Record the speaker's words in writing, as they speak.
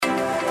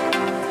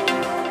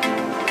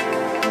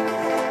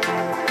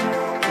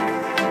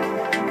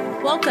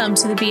Welcome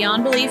to the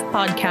Beyond Belief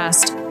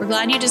podcast. We're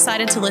glad you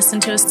decided to listen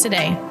to us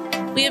today.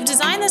 We have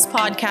designed this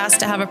podcast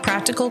to have a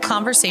practical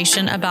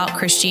conversation about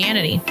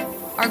Christianity.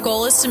 Our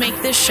goal is to make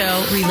this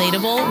show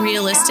relatable,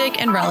 realistic,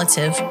 and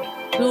relative.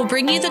 We will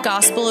bring you the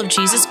gospel of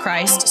Jesus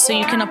Christ so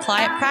you can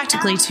apply it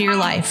practically to your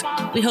life.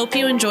 We hope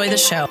you enjoy the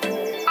show.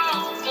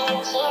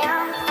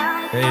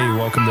 Hey,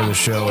 welcome to the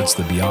show. It's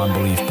the Beyond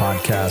Belief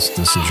podcast.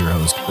 This is your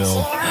host,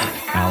 Bill.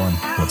 Alan,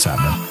 what's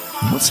happening?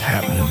 What's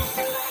happening?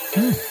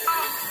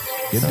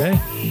 Good day.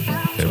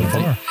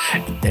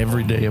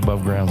 Every day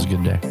above ground is a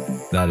good day.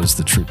 That is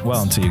the truth.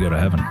 Well, until you go to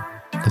heaven.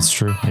 That's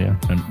true. Yeah.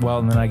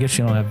 And then I guess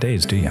you don't have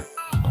days, do you?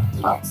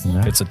 No.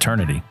 It's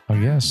eternity. I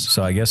guess.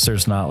 So I guess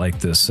there's not like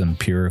this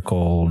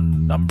empirical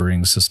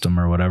numbering system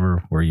or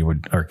whatever where you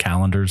would, or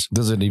calendars.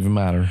 Does it even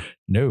matter?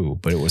 No,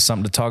 but it was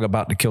something to talk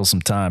about to kill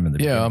some time in the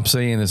beginning. I'm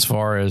saying as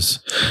far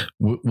as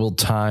will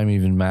time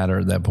even matter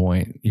at that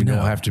point? You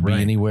don't have to be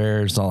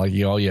anywhere. It's not like,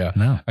 no.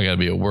 I got to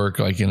be at work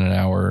like in an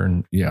hour.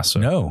 And so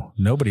no,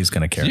 nobody's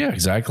going to care. Yeah,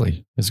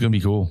 exactly. It's going to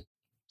be cool.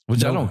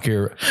 Which I don't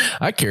care.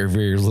 I care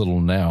very little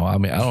now. I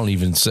mean, I don't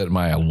even set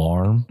my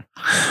alarm.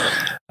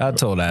 I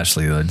told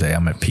Ashley the other day,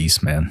 I'm at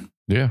peace, man.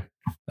 Yeah.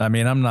 I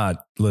mean,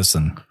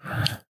 listen,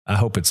 I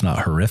hope it's not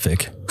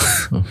horrific.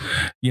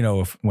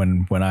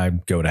 When I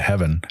go to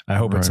heaven, I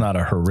hope it's not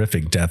a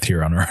horrific death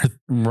here on earth.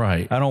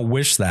 Right. I don't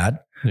wish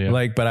that. Yeah.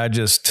 But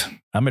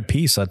I'm at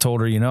peace. I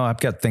told her, I've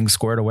got things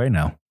squared away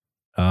now.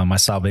 My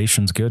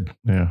salvation's good.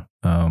 Yeah.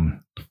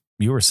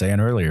 You were saying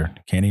earlier,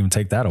 can't even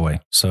take that away.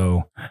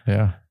 So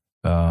yeah.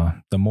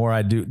 The more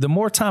I do, the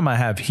more time I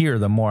have here,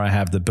 the more I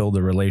have to build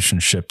a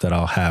relationship that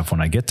I'll have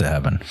when I get to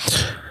heaven.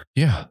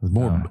 Yeah. The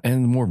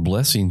more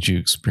blessings you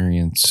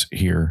experience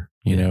here,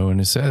 and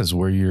it says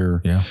where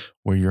your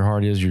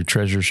heart is, your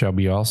treasure shall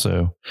be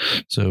also.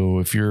 So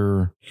if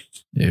you're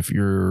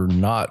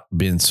not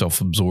being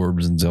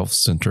self-absorbed and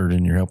self-centered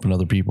and you're helping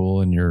other people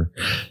and you're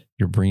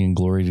bringing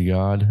glory to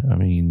God, I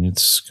mean,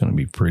 it's going to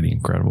be pretty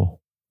incredible.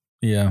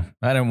 Yeah.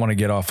 I didn't want to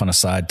get off on a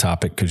side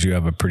topic because you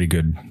have a pretty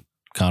good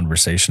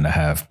conversation to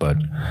have, but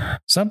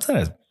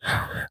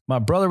my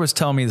brother was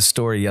telling me the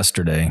story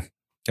yesterday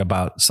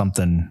about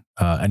something,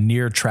 a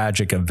near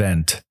tragic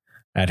event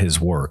at his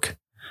work.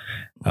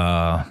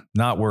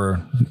 Not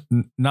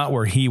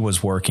where he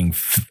was working,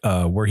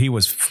 where he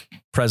was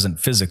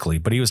present physically,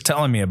 but he was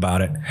telling me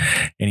about it.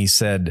 And he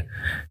said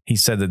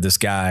that this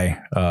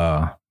guy,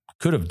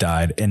 could have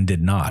died and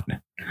did not.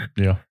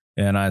 Yeah.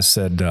 And I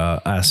said,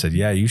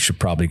 yeah, you should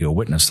probably go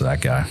witness to that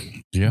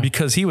guy. Yeah.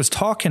 Because he was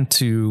talking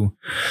to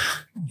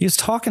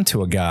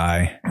a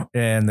guy,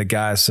 and the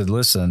guy said,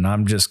 listen,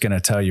 I'm just going to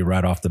tell you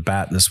right off the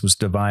bat, this was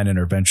divine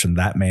intervention.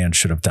 That man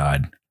should have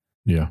died.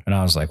 Yeah. And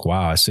I was like,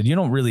 wow. I said, you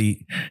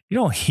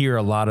don't hear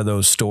a lot of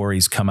those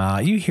stories come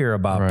out. You hear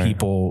about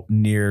people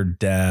near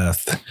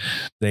death.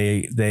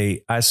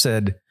 I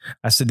said,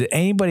 did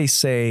anybody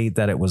say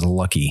that it was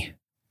lucky?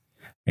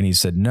 And he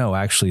said, no,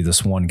 actually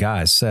this one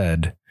guy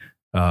said,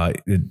 there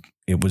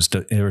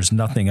was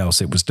nothing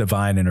else. It was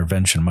divine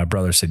intervention. My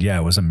brother said, yeah,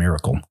 it was a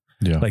miracle.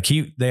 Yeah.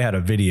 They had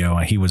a video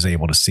and he was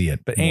able to see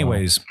it. But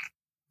anyways,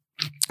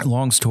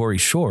 long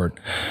point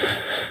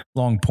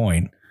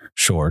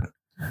short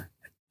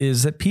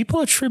is that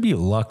people attribute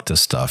luck to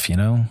stuff,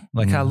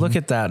 I look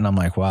at that and I'm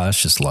like, wow,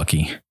 that's just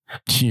lucky.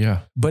 Yeah.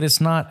 But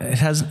it's not,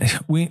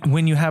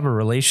 when you have a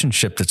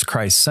relationship that's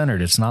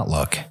Christ-centered, it's not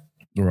luck.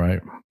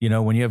 Right.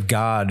 When you have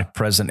God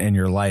present in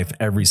your life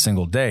every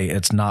single day,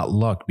 it's not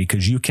luck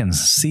because you can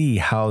see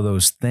how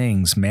those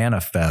things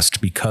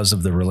manifest because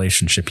of the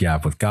relationship you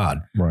have with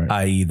God,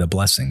 i.e. the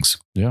blessings.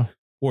 Yeah.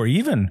 Or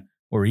even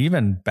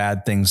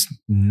bad things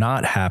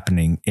not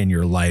happening in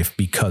your life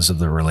because of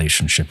the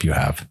relationship you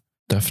have.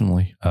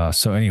 Definitely.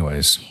 So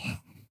anyways,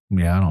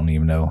 I don't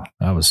even know.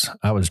 I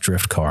was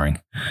drift carring.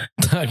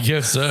 I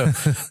guess so.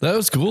 That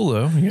was cool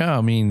though. Yeah.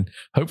 I mean,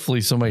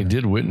 hopefully somebody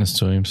did witness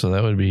to him. So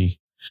that would be.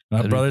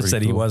 My brother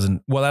said he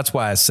wasn't. Well, that's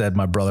why I said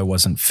my brother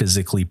wasn't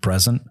physically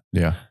present.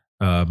 Yeah.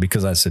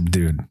 Because I said,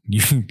 dude,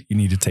 you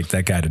need to take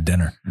that guy to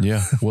dinner.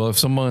 Yeah. Well, if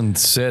someone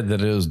said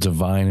that it was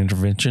divine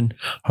intervention,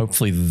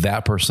 hopefully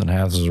that person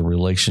has a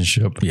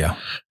relationship. Yeah.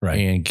 Right.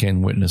 And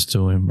can witness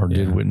to him or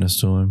did witness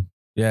to him.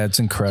 Yeah. It's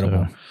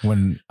incredible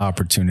when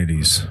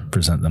opportunities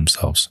present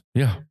themselves.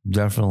 Yeah,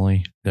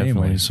 definitely.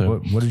 Anyway, so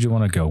what did you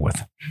want to go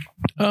with?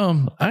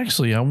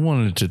 Actually, I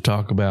wanted to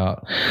talk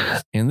about,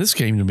 and this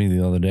came to me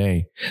the other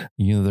day,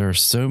 there are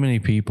so many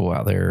people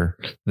out there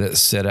that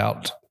set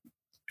out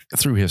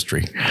through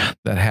history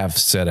that have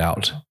set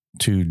out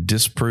to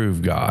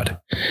disprove God,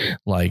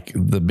 like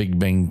the Big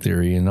Bang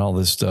Theory and all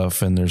this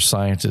stuff. And there's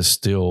scientists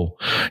still,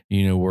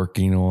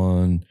 working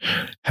on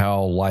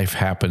how life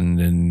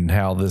happened and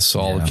how this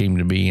all came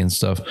to be and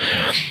stuff.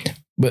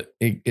 But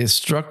it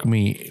struck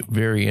me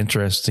very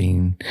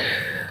interesting.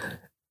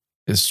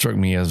 It struck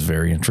me as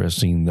very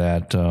interesting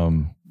that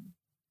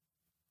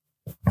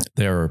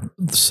there are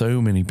so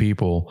many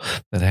people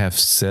that have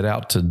set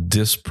out to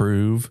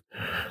disprove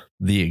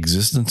the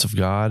existence of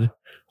God,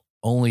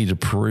 only to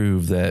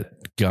prove that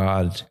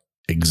God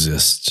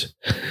exist.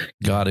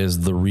 God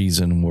is the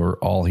reason we're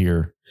all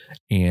here,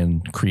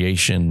 and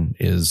creation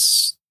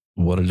is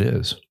what it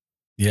is.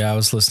 Yeah, I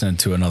was listening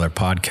to another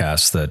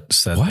podcast that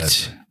said What?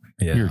 that.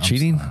 Yeah, You're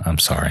cheating? I'm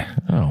sorry.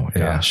 Oh my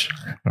Yeah. gosh.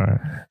 All right.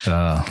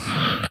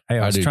 Hey,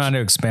 I was do trying to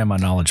expand my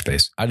knowledge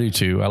base. I do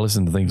too. I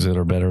listen to things that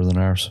are better than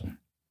ours.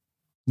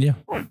 Yeah.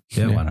 Why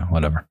not?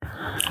 Whatever.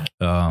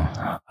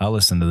 I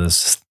listened to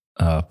this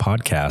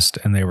podcast,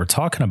 and they were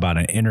talking about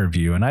an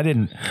interview, and I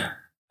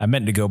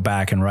meant to go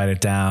back and write it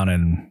down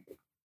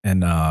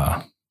and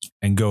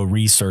go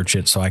research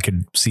it so I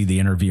could see the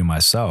interview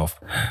myself,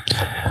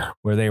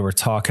 where they were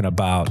talking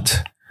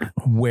about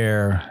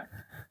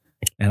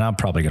and I'm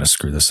probably going to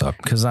screw this up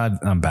because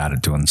I'm bad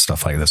at doing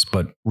stuff like this,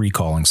 but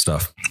recalling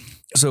stuff.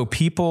 So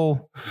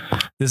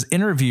this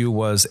interview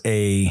was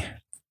a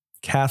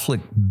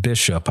Catholic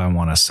bishop, I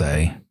want to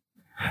say,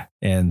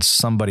 and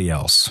somebody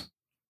else.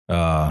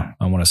 I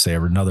want to say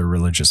another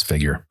religious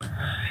figure.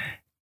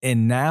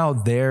 And now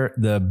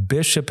the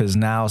bishop is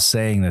now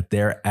saying that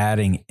they're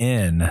adding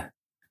in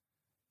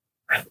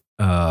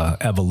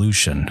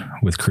evolution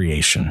with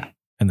creation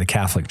in the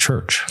Catholic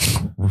Church.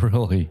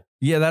 Really?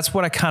 Yeah, that's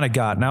what I kind of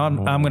got. Now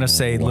I'm going to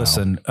say,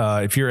 listen,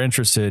 if you're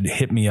interested,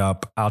 hit me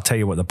up. I'll tell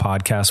you what the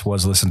podcast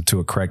was. Listen to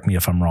it. Correct me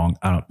if I'm wrong.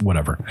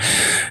 Whatever.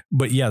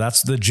 But yeah,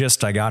 that's the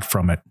gist I got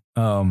from it.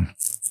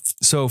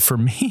 So for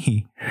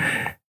me,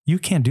 you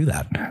can't do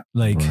that.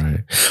 Like,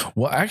 right.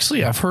 Well,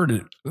 actually, I've heard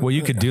it. Well,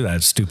 you could do that.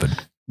 It's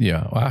stupid.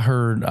 Yeah, I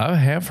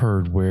have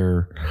heard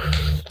where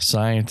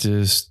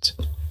scientists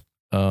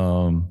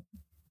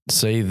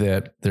say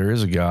that there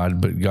is a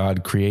God, but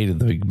God created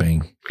the Big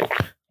Bang.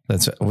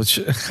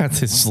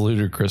 It's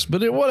ludicrous,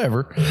 but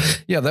whatever.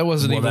 Yeah, that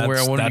wasn't even where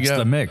I wanted to go. That's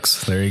the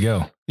mix. There you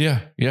go. Yeah.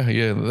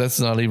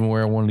 That's not even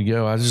where I wanted to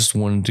go. I just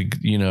wanted to,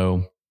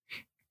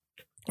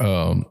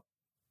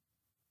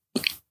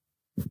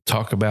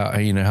 talk about,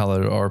 how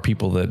there are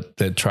people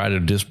that try to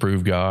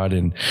disprove God,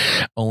 and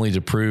only to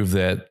prove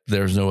that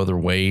there's no other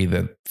way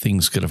that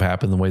things could have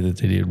happened the way that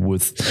they did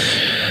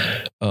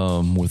without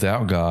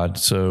God.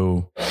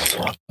 So,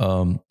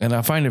 and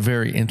I find it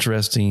very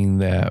interesting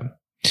that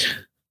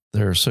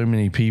there are so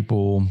many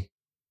people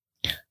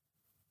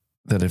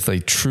that if they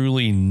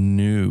truly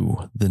knew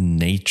the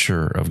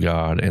nature of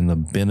God and the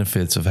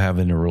benefits of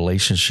having a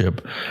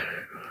relationship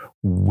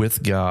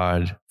with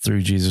God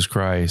through Jesus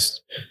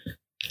Christ,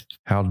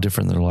 how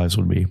different their lives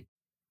would be.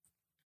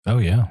 Oh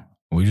yeah.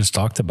 We just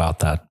talked about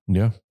that.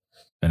 Yeah.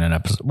 In an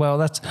episode. Well,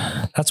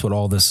 that's what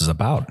all this is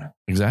about.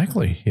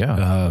 Exactly.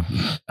 Yeah.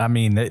 I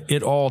mean,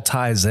 it all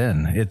ties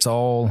in. It's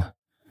all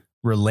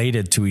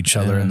related to each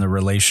other in the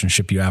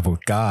relationship you have with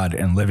God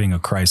and living a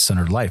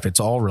Christ-centered life. It's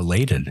all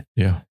related.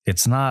 Yeah.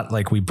 It's not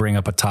like we bring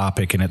up a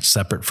topic and it's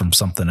separate from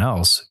something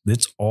else.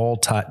 It's all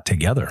tied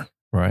together.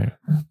 Right.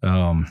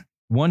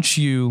 Once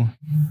you,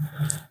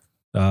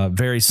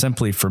 very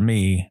simply for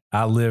me,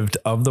 I lived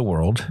of the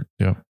world.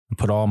 Yeah.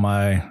 Put all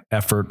my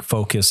effort,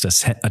 focus,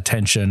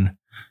 attention,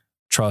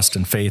 trust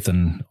and faith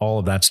and all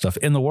of that stuff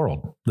in the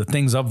world, the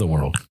things of the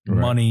world, right.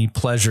 Money,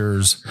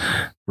 pleasures,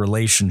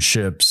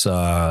 relationships,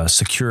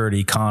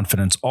 security,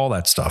 confidence, all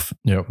that stuff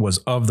was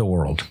of the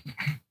world.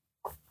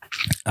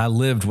 I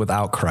lived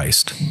without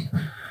Christ.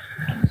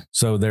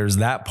 So there's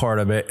that part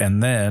of it.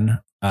 And then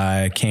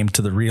I came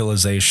to the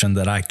realization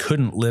that I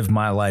couldn't live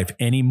my life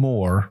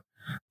anymore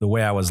the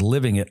way I was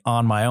living it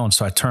on my own.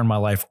 So I turned my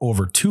life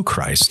over to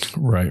Christ.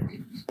 Right.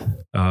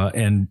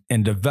 And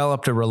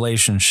developed a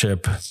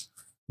relationship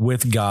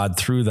with God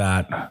through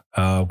that,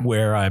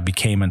 where I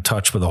became in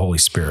touch with the Holy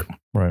Spirit.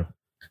 Right.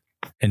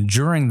 And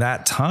during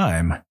that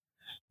time,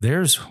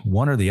 there's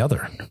one or the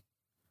other,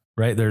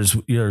 right? There's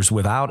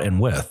without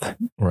and with.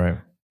 Right.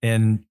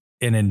 And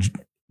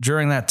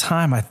during that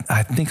time,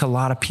 I think a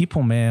lot of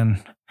people,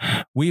 man,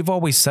 we've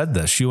always said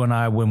this, you and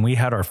I, when we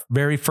had our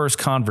very first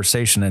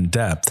conversation in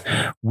depth,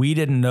 we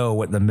didn't know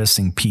what the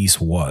missing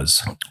piece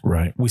was.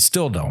 Right. We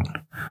still don't.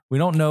 We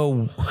don't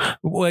know.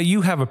 Well,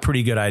 you have a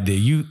pretty good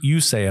idea. You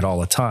say it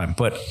all the time,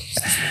 but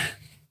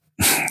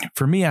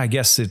for me, I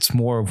guess it's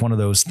more of one of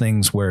those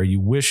things where you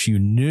wish you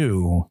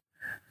knew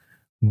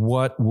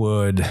what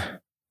would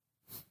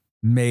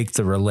make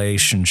the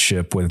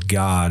relationship with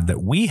God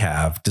that we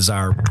have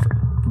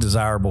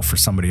desirable for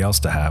somebody else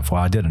to have.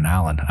 Well, I did an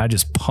Allen. I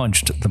just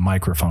punched the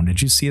microphone.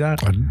 Did you see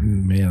that?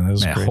 Man, that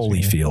was crazy.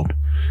 Holyfield.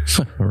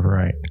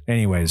 Right.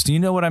 Anyways, do you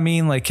know what I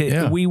mean? Like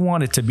we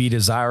want it to be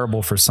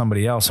desirable for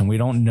somebody else, and we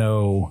don't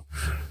know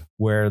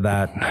where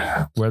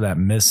that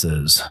miss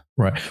is.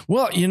 Right.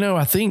 Well,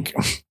 I think,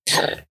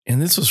 and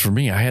this was for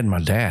me, I had my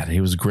dad. He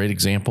was a great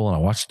example, and I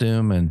watched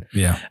him, and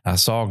I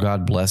saw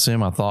God bless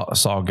him. I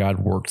saw God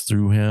work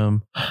through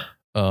him.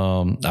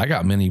 I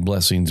got many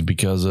blessings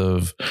because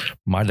of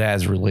my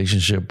dad's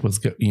relationship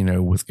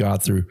with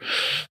God through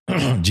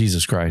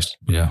Jesus Christ.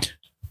 Yeah.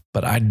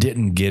 But I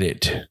didn't get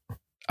it.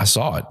 I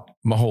saw it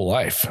my whole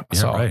life. I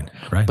saw it,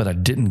 but I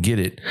didn't get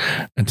it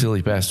until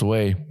he passed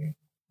away.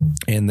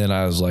 And then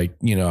I was like,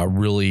 I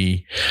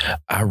really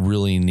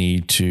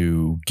need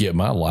to get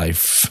my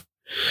life.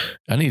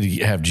 I need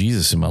to have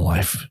Jesus in my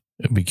life,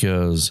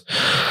 because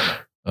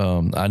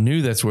I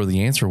knew that's where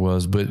the answer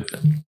was, but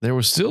there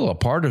was still a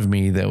part of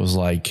me that was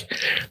like,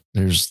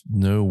 there's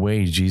no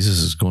way Jesus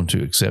is going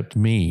to accept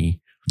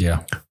me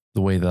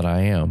the way that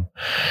I am.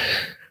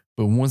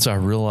 But once I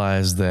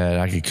realized that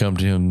I could come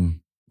to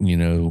him, you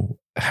know,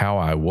 how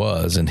I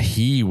was, and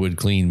he would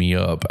clean me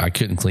up. I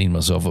couldn't clean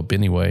myself up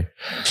anyway.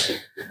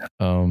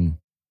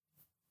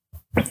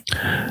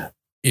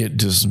 It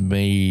just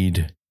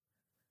it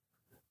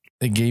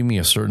gave me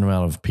a certain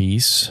amount of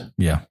peace.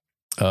 Yeah.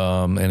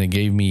 And it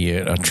gave me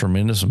a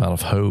tremendous amount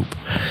of hope.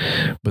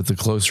 But the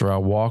closer I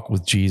walk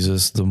with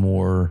Jesus, the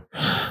more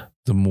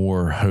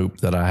hope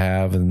that I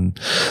have, and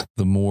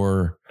the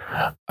more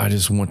I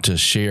just want to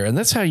share. And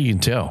that's how you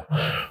can tell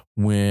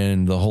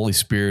when the Holy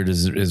Spirit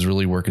is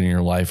really working in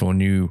your life. When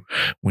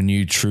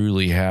you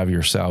truly have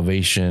your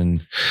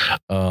salvation,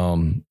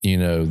 you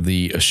know,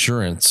 the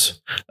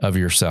assurance of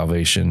your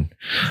salvation,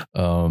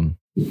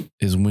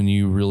 is when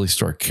you really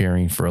start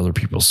caring for other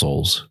people's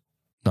souls.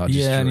 And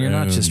you're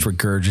not just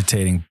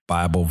regurgitating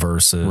Bible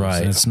verses. Right.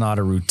 And it's not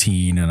a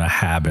routine and a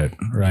habit,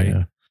 right?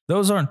 Yeah.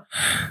 Those aren't,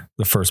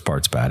 the first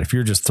part's bad. If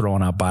you're just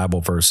throwing out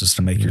Bible verses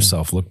to make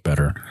yourself look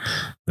better,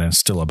 then it's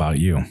still about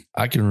you.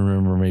 I can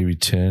remember maybe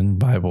 10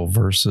 Bible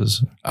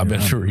verses I've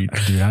been to read.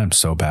 Dude, I'm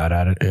so bad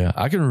at it. Yeah.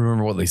 I can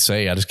remember what they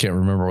say. I just can't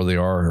remember where they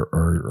are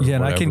or and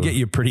whatever. I can get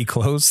you pretty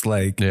close.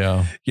 Like, you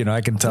know,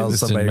 I can tell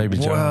somebody,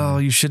 well,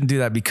 you shouldn't do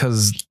that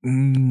because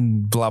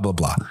blah, blah,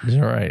 blah.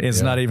 Right.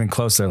 It's not even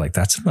close. They're like,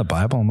 that's in the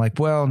Bible. I'm like,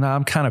 well, no,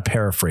 I'm kind of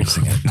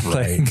paraphrasing it.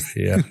 Right.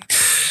 Yeah.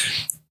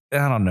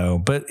 I don't know,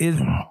 but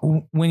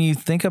when you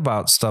think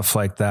about stuff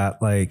like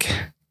that, like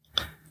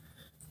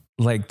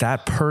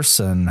that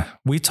person,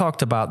 we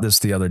talked about this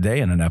the other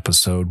day in an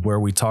episode where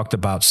we talked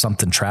about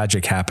something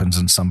tragic happens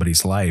in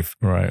somebody's life.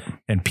 Right.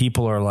 And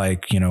people are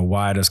like, you know,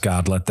 why does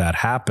God let that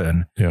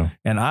happen? Yeah.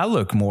 And I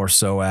look more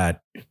so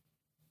at,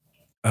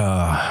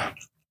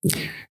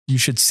 you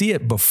should see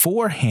it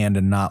beforehand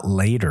and not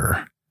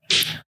later.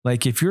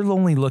 Like if you're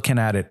only looking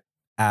at it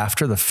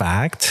after the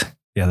fact.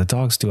 Yeah, the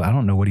dog's doing, I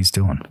don't know what he's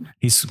doing.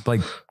 He's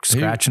like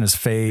scratching his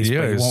face,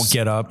 but he won't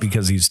get up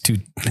because he's too.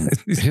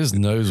 His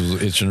nose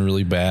was itching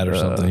really bad or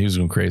something. He was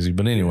going crazy.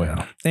 But anyway.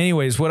 Yeah.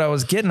 Anyways, what I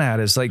was getting at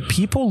is like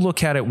people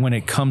look at it when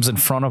it comes in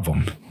front of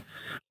them,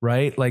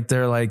 right? Like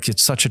they're like,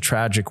 it's such a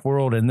tragic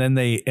world. And then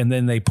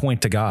they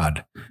point to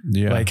God.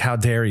 Yeah. Like, how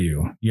dare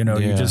you? You know,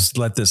 you just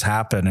let this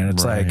happen. And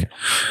it's like,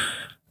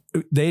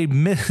 they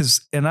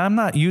miss, and I'm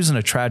not using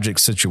a tragic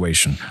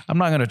situation. I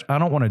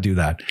don't want to do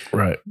that.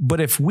 Right.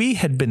 But if we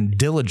had been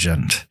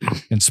diligent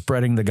in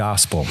spreading the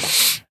gospel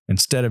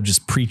instead of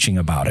just preaching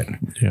about it,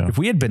 if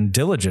we had been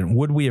diligent,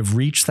 would we have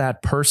reached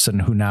that person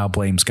who now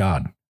blames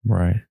God?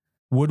 Right.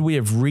 Would we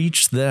have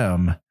reached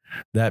them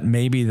that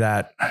maybe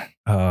that,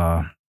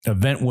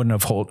 event wouldn't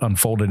have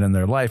unfolded in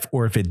their life?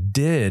 Or if it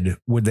did,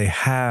 would they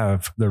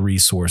have the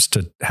resource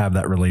to have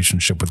that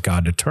relationship with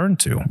God to turn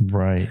to?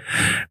 Right.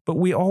 But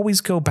we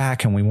always go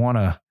back and we want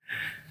to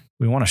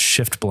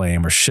shift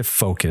blame or shift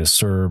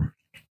focus or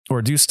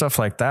do stuff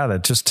like that.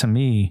 That just, to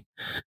me,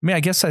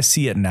 I guess I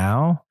see it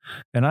now,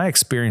 and I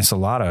experience a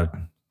lot of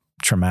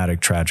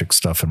traumatic, tragic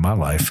stuff in my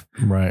life.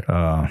 Right.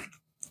 Well,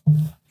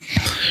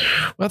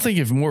 I think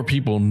if more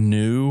people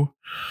knew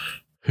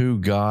who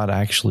God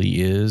actually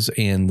is,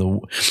 and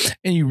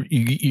you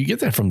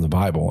get that from the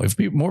Bible. If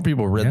more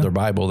people read their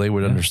Bible, they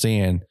would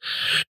understand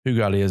who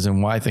God is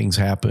and why things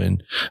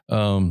happen.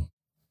 And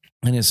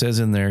it says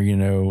in there, you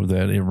know,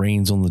 that it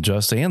rains on the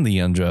just and the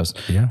unjust.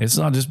 Yeah. It's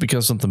not just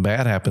because something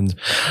bad happens.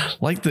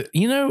 Like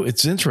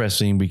it's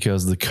interesting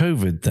because the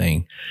COVID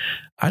thing,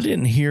 I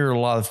didn't hear a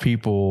lot of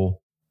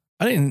people.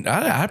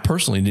 I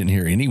personally didn't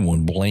hear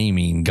anyone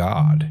blaming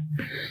God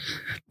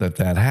that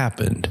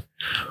happened.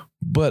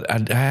 But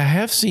I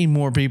have seen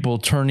more people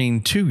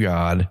turning to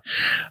God.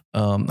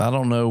 I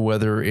don't know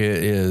whether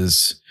it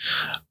is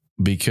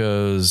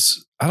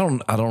because I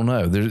don't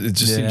know. It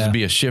just seems to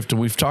be a shift, and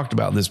we've talked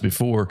about this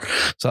before,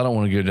 so I don't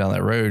want to go down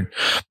that road.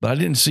 But I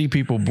didn't see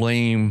people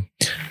blame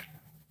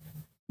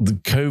the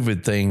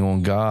COVID thing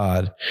on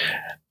God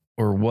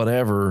or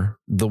whatever,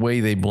 the way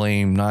they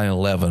blame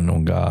 9/11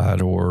 on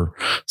God or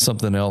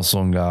something else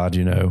on God.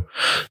 You know,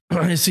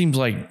 it seems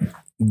like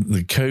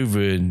the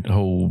COVID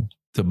whole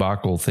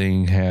debacle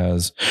thing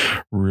has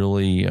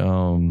really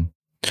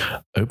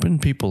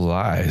opened people's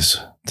eyes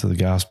to the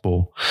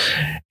gospel.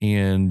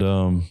 And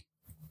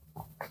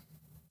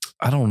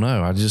I don't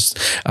know.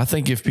 I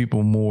think if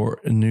people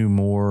knew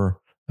more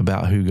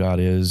about who God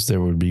is, there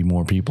would be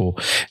more people.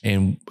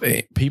 And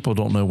people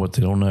don't know what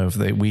they don't know. If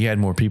we had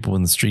more people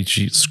in the streets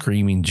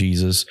screaming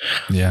Jesus,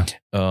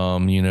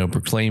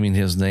 proclaiming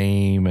his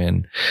name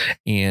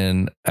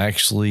and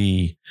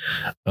actually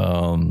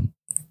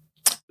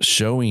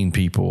showing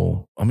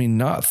people,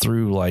 not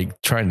through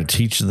like trying to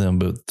teach them,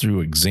 but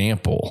through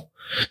example.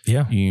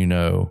 Yeah.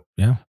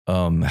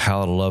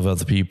 How to love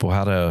other people,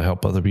 how to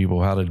help other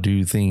people, how to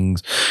do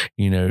things,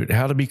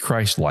 how to be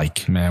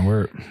Christ-like. They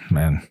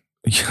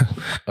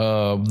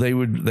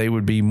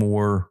would be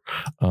more,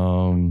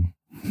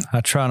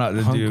 I try not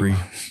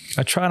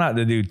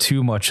to do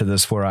too much of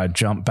this where I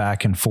jump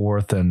back and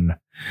forth and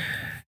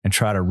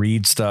try to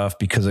read stuff,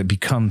 because it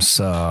becomes,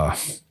 I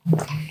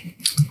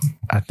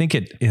think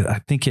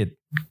it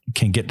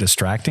can get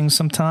distracting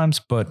sometimes,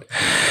 but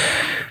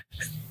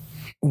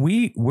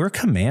we're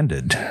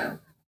commanded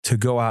to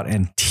go out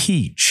and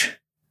teach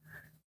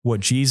what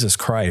Jesus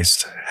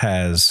Christ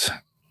has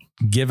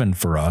given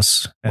for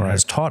us and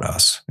has taught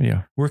us.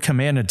 Yeah. We're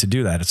commanded to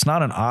do that. It's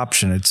not an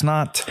option. It's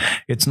not,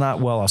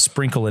 well, I'll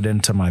sprinkle it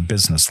into my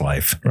business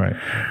life. Right.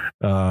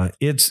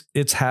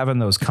 It's having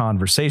those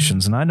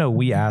conversations. And I know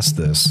we asked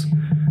this,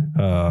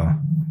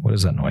 what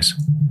is that noise?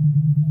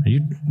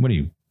 What are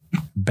you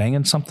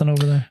banging something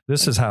over there?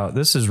 This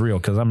is real,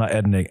 because I'm not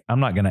editing. I'm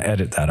not going to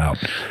edit that out.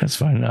 That's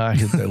fine. I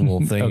hit that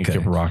little thing. Okay. It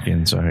kept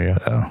rocking. So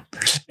yeah.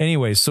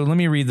 Anyway, so let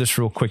me read this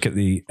real quick at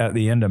the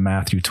end of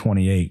Matthew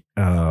 28,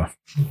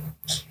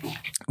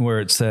 where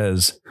it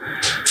says,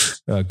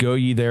 "Go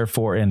ye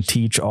therefore and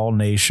teach all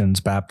nations,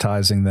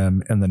 baptizing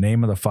them in the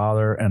name of the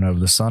Father and of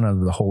the Son and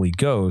of the Holy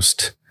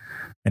Ghost."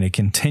 And it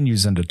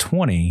continues into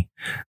 20,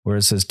 where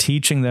it says,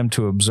 "Teaching them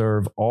to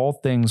observe all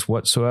things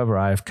whatsoever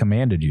I have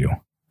commanded you.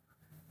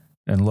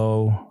 And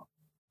lo,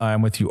 I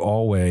am with you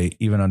always,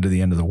 even unto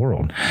the end of the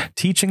world."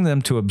 Teaching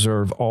them to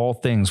observe all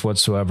things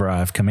whatsoever I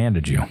have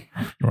commanded you.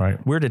 Right.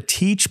 We're to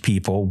teach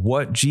people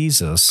what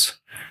Jesus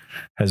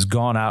has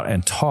gone out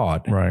and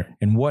taught, right,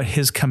 and what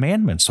his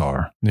commandments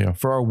are,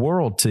 for our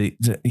world to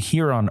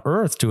here on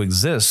earth to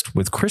exist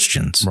with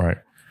Christians. Right.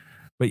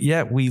 But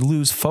yet we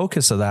lose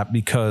focus of that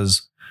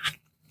because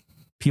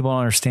people don't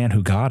understand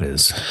who God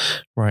is.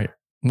 Right.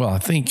 Well, I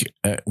think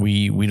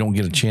we don't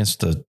get a chance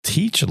to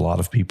teach a lot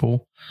of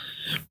people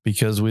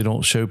because we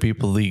don't show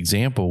people the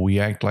example. We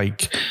act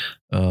like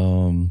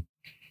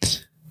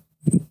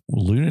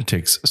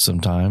lunatics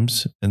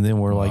sometimes, and then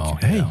we're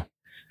like, "Hey,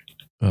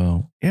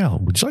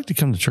 would you like to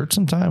come to church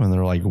sometime?" And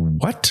they're like,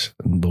 "What?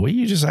 The way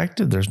you just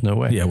acted? There's no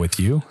way." Yeah, with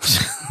you,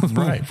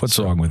 right? What's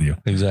wrong with you?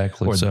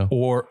 Exactly.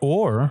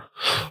 Or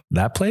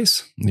that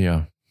place.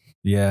 Yeah.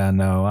 Yeah.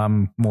 No,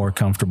 I'm more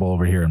comfortable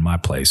over here in my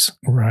place.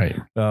 Right.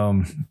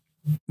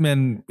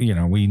 And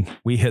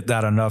we hit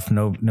that enough.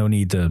 No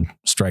need to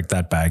strike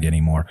that bag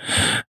anymore.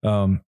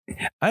 I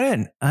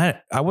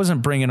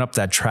wasn't bringing up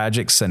that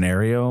tragic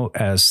scenario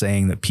as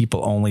saying that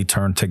people only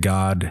turn to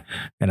God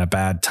in a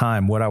bad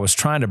time. What I was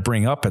trying to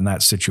bring up in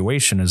that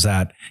situation is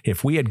that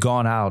if we had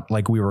gone out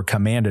like we were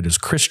commanded as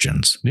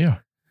Christians,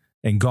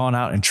 and gone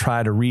out and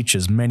try to reach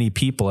as many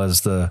people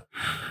as the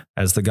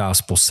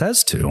gospel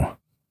says to,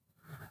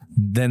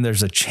 then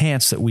there's a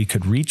chance that we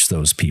could reach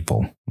those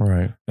people,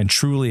 right, and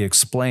truly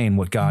explain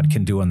what God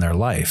can do in their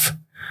life.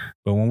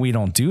 But when we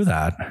don't do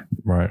that,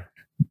 right,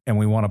 and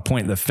we want to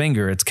point the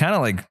finger, it's kind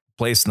of like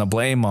placing the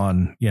blame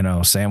on,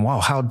 saying,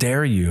 "Wow, how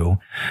dare you?"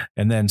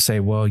 And then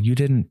say, "Well, you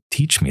didn't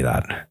teach me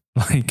that."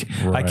 Like,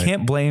 I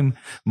can't blame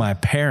my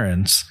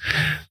parents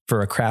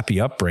for a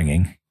crappy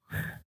upbringing,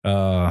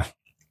 or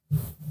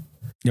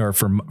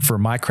for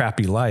my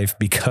crappy life,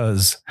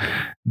 because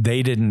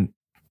they didn't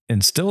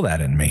instill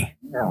that in me.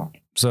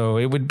 So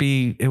it would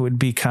be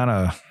kind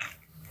of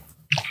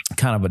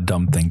a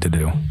dumb thing to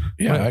do.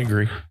 Yeah, I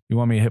agree. You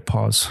want me to hit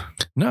pause?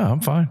 No,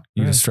 I'm fine.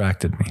 You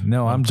distracted me.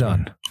 No, I'm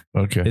done.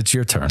 Okay. It's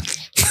your turn.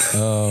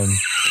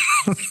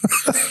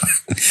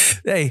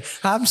 Hey,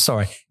 I'm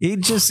sorry.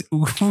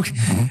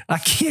 I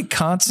can't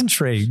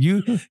concentrate.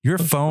 Your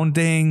phone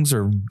dings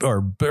or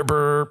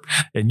burp,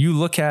 and you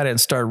look at it and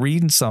start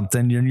reading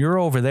something, and you're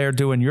over there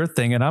doing your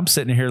thing, and I'm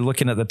sitting here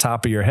looking at the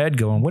top of your head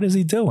going, "What is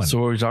he doing?" So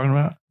what are we talking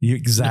about?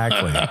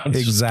 Exactly.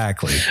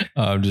 Exactly.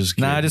 I'm just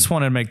kidding. No, I just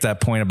wanted to make that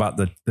point about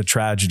the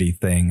tragedy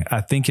thing.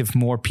 I think if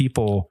more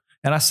people,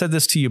 and I said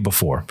this to you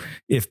before,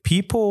 if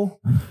people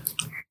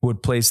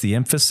would place the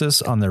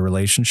emphasis on their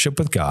relationship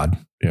with God,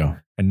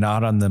 and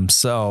not on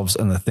themselves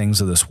and the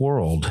things of this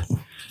world,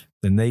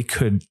 then they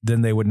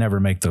would never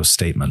make those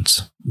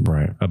statements,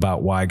 right,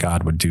 about why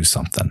God would do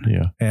something.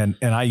 Yeah. And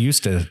I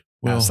used to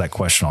ask that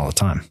question all the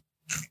time.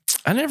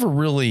 I never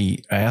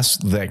really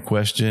asked that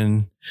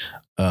question.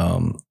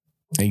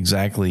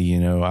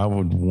 Exactly. I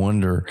would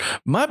wonder.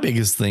 My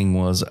biggest thing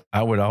was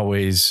I would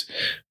always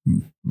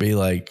be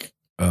like,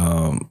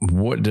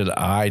 what did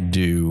I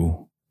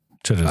do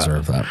to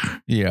deserve that?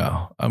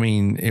 Yeah. I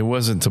mean, it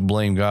wasn't to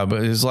blame God,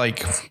 but it's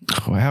like,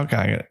 how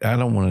can I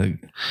don't want to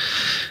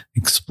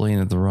explain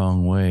it the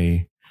wrong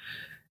way.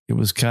 It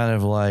was kind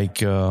of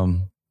like,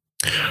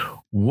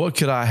 what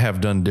could I have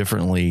done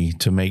differently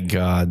to get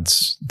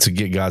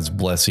God's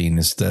blessing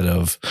instead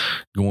of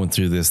going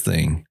through this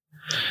thing?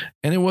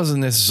 And it wasn't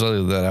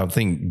necessarily that I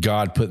think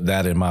God put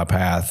that in my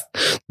path,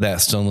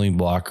 that stumbling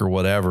block or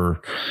whatever.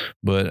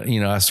 But,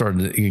 I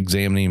started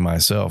examining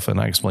myself, and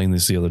I explained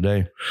this the other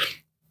day.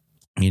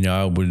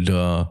 I would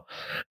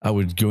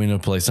go into a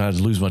place and I'd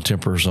lose my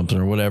temper or something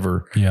or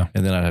whatever. Yeah.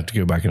 And then I'd have to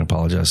go back and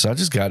apologize. So I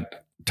just got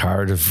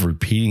tired of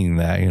repeating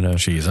that,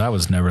 Jeez, I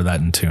was never that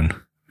in tune.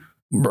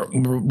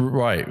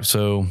 Right.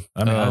 So,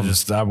 I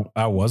mean,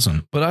 I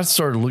wasn't. But I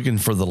started looking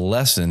for the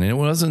lesson. And it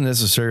wasn't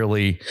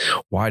necessarily,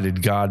 why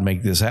did God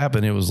make this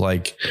happen? It was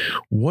like,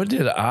 what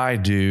did I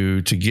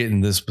do to get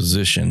in this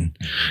position?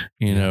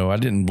 You know, I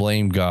didn't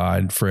blame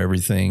God for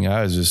everything.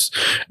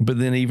 But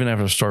then even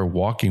after I started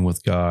walking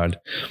with God,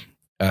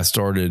 I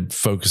started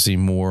focusing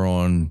more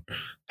on,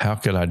 how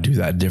could I do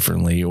that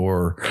differently?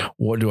 Or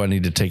what do I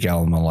need to take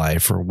out of my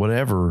life or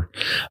whatever?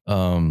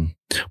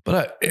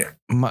 But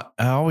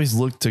I always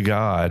looked to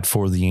God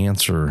for the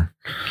answer.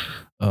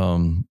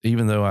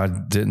 Even though I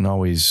didn't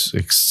always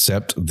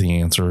accept the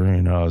answer,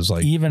 you know, I was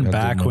like, even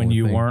back when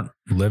you weren't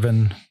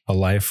living a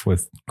life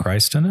with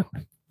Christ in it.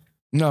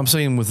 No, I'm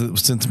saying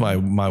since my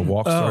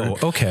walk started.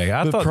 Oh, okay.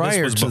 I thought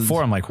this was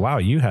before. I'm like, wow,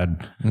 you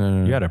had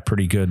a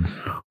pretty good.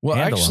 Well,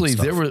 actually,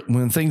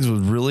 when things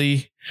would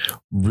really,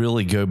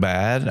 really go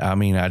bad. I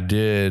mean,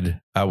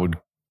 I would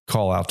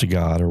call out to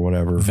God or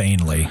whatever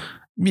vainly.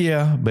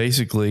 Yeah,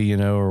 basically, you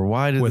know, or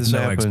why did this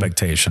happen? With no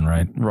expectation,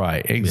 right?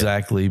 Right,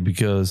 exactly. Yeah.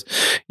 Because,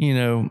 you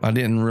know, I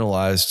didn't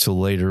realize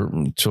till I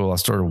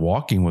started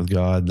walking with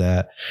God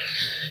that,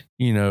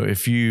 you know,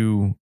 if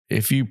you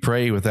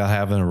pray without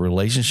having a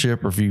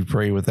relationship, or if you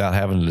pray without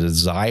having a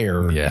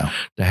desire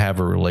to have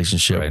a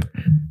relationship, right,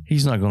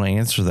 he's not going to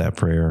answer that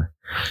prayer.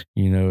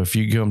 You know, if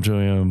you come to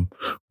him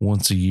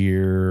once a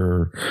year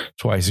or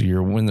twice a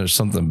year when there's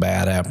something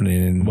bad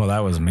happening. Well, that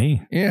was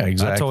me. Yeah,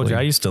 exactly. I told you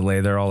I used to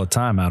lay there all the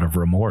time out of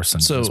remorse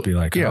and just be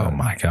like, oh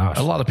my gosh.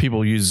 A lot of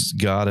people use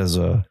God as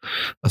a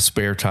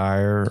spare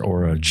tire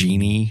or a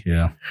genie.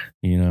 Yeah.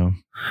 You know,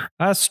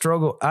 I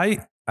struggle. I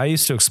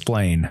used to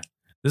explain.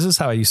 This is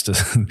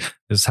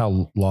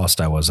how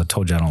lost I was. I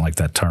told you I don't like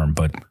that term,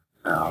 but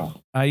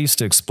I used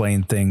to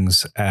explain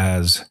things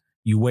as,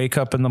 you wake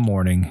up in the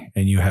morning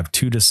and you have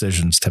two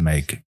decisions to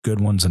make,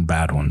 good ones and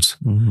bad ones.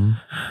 Mm-hmm.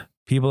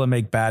 People that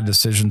make bad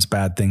decisions,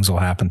 bad things will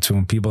happen to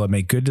them. People that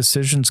make good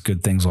decisions,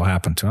 good things will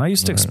happen to them. I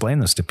used to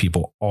explain this to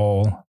people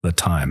all the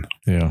time.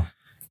 Yeah.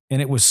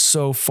 And it was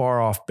so far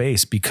off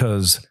base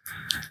because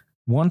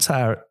once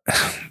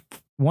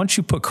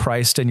you put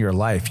Christ in your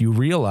life, you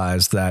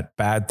realize that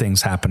bad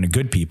things happen to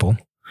good people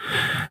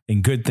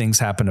and good things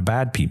happen to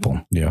bad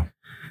people. Yeah.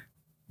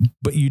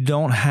 But you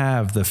don't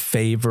have the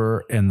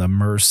favor and the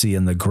mercy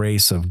and the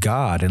grace of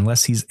God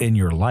unless he's in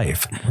your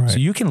life. Right. So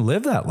you can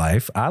live that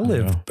life.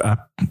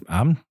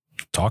 I'm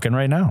talking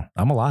right now.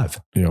 I'm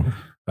alive. Yeah.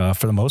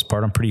 For the most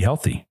part, I'm pretty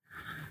healthy.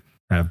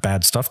 I have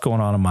bad stuff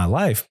going on in my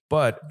life,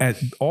 but at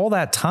all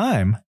that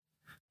time,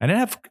 I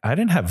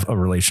didn't have a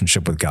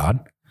relationship with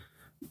God,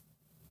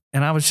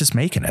 and I was just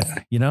making it,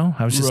 you know,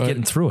 I was just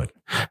getting through it.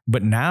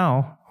 But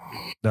now,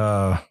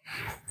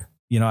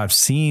 you know, I've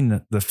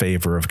seen the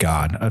favor of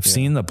God. I've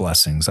seen the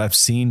blessings. I've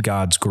seen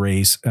God's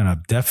grace, and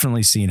I've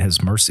definitely seen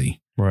his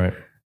mercy. Right.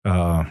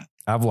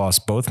 I've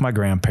lost both my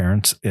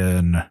grandparents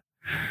in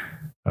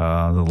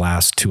the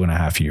last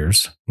 2.5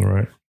 years.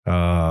 Right.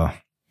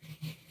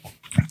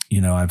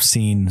 You know, I've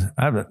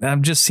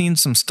just seen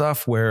some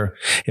stuff where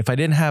if I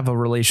didn't have a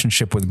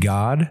relationship with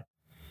God,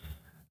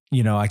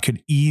 you know, I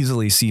could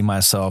easily see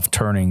myself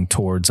turning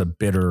towards a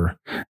bitter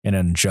and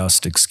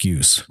unjust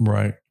excuse.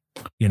 Right.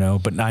 You know,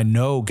 but I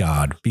know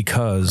God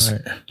because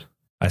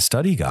I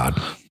study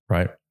God.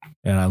 Right.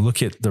 And I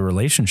look at the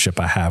relationship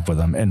I have with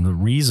him and the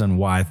reason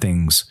why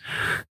things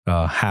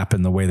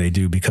happen the way they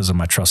do because of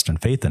my trust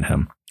and faith in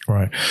him.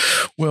 Right.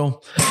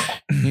 Well,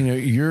 you know,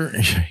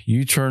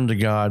 you turned to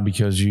God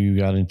because you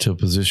got into a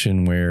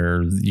position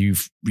where you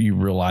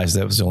realized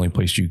that was the only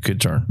place you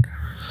could turn.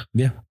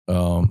 Yeah.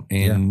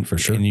 For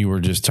sure. And you were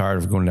just tired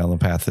of going down the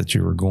path that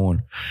you were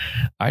going.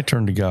 I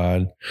turned to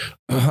God.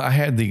 I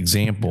had the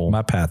example.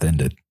 My path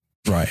ended.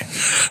 Right.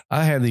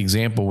 I had the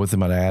example with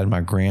my dad,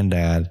 my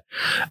granddad.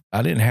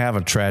 I didn't have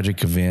a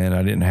tragic event.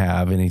 I didn't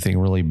have anything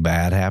really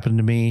bad happen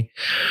to me,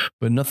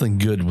 but nothing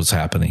good was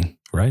happening.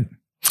 Right.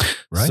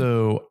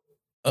 So,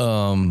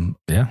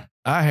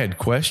 I had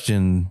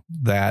questioned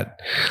that,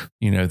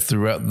 you know,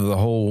 throughout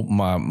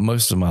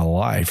most of my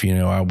life. You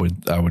know, I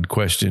would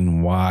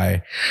question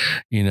why,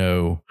 you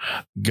know,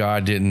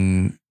 God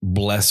didn't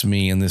bless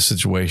me in this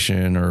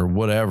situation or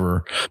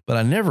whatever, but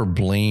I never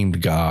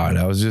blamed God.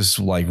 I was just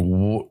like,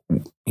 you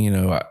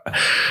know,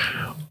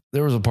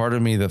 there was a part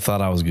of me that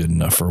thought I was good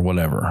enough or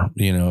whatever.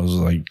 You know, it was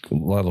like a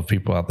lot of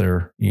people out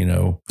there, you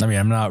know. I mean,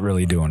 I'm not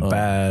really doing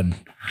bad.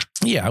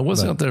 Yeah, I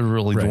wasn't out there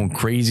really doing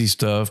crazy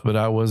stuff, but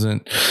I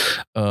wasn't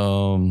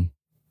doing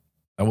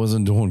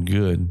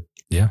good.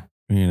 Yeah.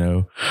 You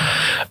know,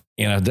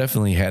 and I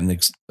definitely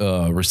hadn't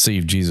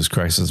received Jesus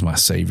Christ as my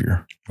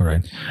savior.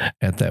 Right.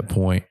 At that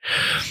point.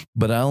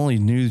 But I only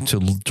knew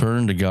to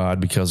turn to God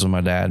because of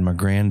my dad and my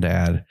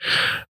granddad.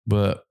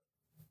 But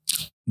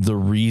the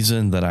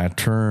reason that I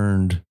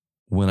turned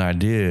when I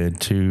did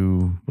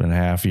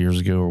 2.5 years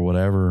ago or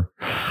whatever,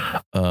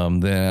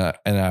 and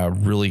I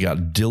really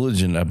got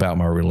diligent about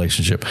my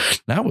relationship.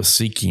 And I was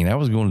seeking. I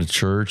was going to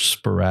church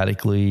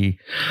sporadically.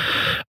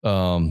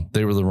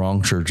 They were the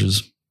wrong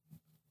churches.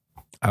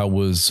 I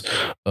was,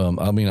 I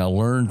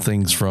learned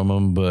things from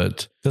them,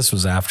 but this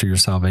was after your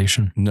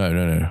salvation?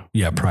 No.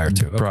 Yeah, prior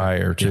to. Okay.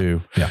 Prior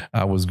to. Yeah.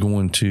 I was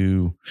going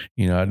to,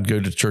 I'd go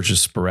to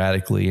churches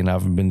sporadically, and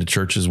I've been to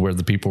churches where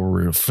the people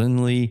were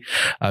friendly.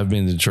 I've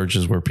been to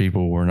churches where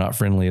people were not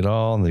friendly at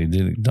all, and they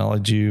didn't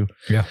acknowledge you.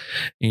 Yeah.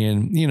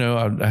 And,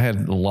 I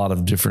had a lot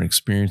of different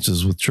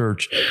experiences with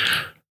church,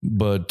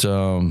 but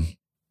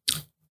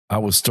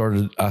I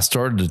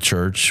started a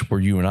church where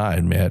you and I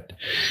had met,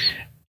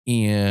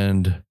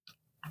 and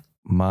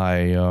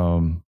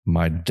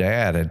my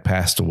dad had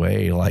passed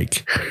away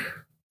like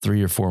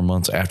 3 or 4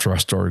 months after I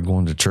started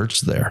going to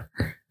church there.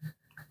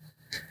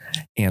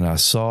 And I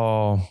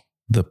saw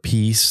the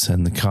peace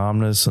and the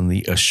calmness and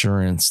the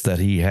assurance that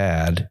he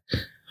had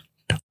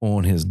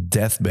on his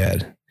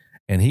deathbed.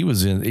 And he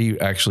was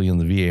actually in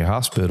the VA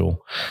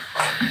hospital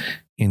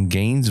in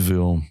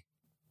Gainesville.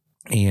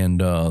 And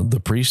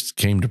the priest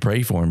came to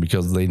pray for him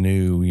because they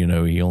knew,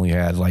 he only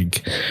had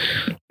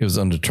it was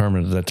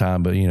undetermined at that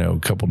time, but, a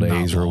couple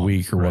days or a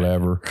week or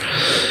whatever.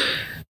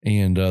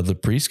 And the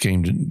priest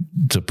came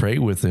to pray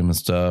with him and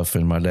stuff.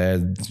 And my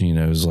dad,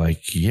 was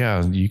like,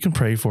 yeah, you can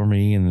pray for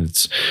me. And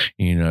it's,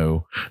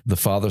 the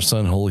Father,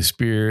 Son, Holy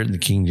Spirit, and the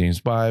King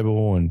James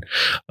Bible, and,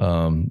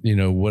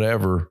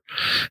 whatever.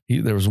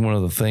 There was one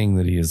other thing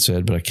that he had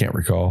said, but I can't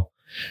recall.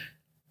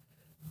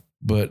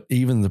 But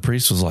even the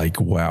priest was like,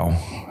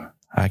 wow,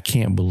 I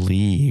can't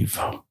believe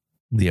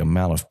the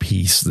amount of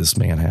peace this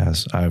man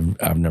has.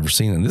 I've never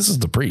seen it. This is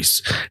the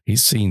priest.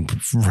 He's seen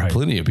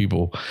plenty of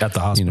people at the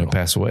hospital,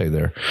 pass away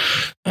there.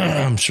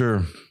 I'm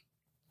sure.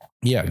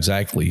 Yeah,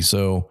 exactly.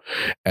 So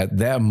at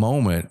that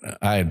moment,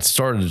 I had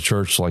started a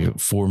church like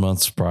 4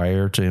 months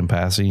prior to him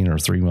passing, or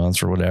 3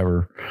 months or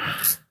whatever.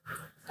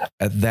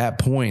 At that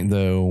point,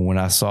 though, when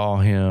I saw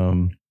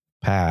him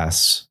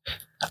pass,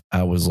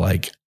 I was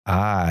like,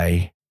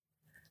 I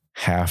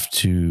have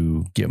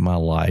to get my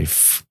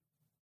life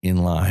in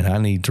line. I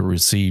need to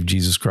receive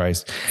Jesus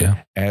Christ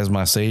as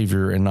my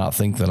Savior and not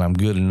think that I'm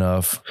good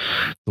enough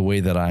the way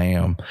that I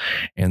am.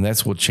 And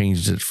that's what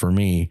changed it for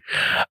me.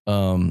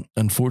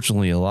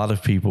 Unfortunately, a lot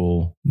of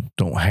people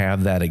don't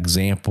have that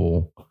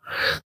example.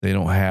 They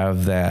don't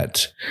have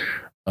that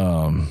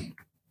to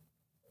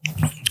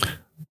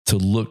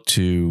look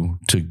to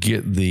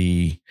get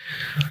to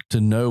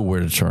know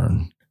where to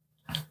turn.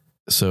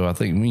 So I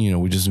think,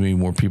 we just need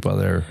more people out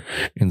there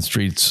in the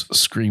streets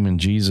screaming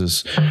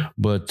Jesus.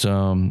 But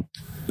the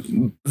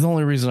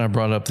only reason I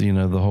brought up, the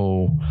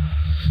whole,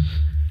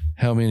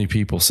 how many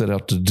people set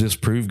out to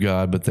disprove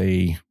God, but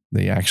they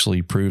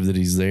actually prove that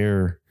he's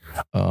there.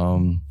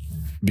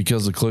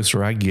 Because the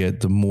closer I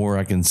get, the more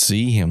I can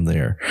see him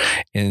there.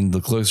 And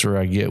the closer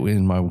I get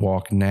in my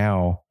walk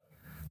now,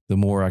 the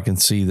more I can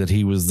see that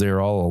he was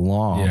there all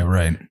along. Yeah,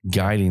 right.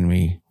 Guiding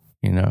me,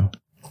 he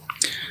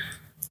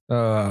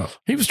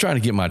was trying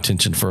to get my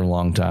attention for a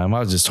long time. I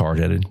was just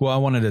hard-headed. Well, I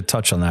wanted to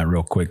touch on that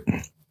real quick.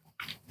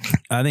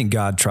 I think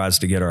God tries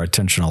to get our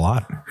attention a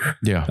lot.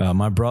 Yeah.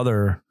 My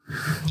brother,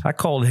 I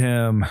called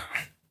him,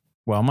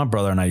 my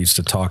brother and I used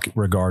to talk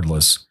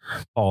regardless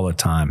all the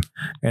time.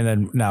 And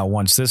then now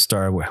once this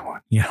started,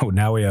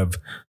 now we have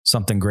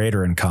something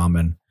greater in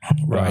common,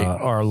 right?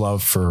 Our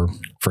love for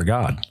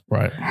God.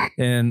 Right.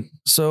 And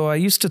so I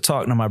used to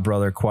talk to my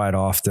brother quite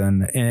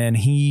often, and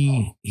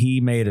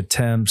he made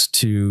attempts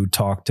to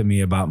talk to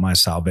me about my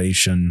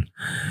salvation.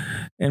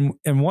 And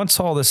once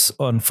all this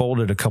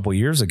unfolded a couple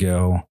years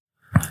ago,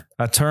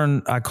 I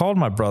called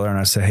my brother and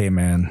I said, hey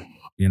man,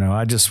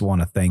 I just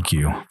want to thank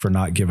you for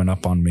not giving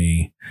up on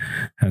me,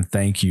 and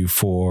thank you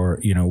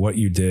for, what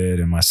you did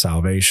in my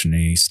salvation.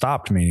 And he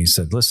stopped me and he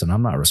said, listen,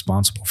 I'm not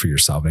responsible for your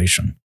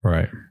salvation.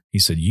 Right. He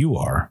said, you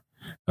are.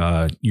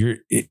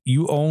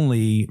 You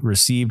only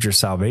received your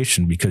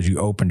salvation because you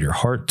opened your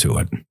heart to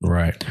it.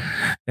 Right.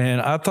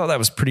 And I thought that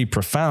was pretty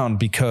profound,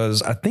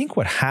 because I think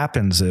what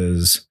happens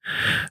is,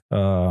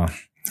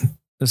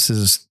 this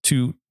is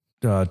two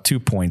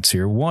points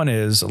here. One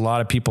is, a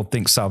lot of people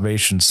think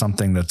salvation is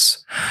something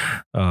that's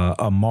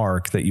a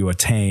mark that you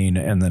attain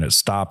and then it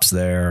stops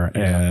there,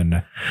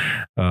 and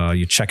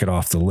you check it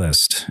off the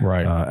list.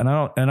 Right.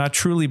 And I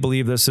truly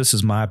believe this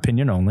is my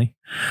opinion only,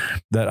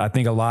 that I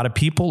think a lot of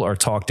people are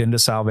talked into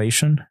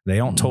salvation. They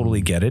don't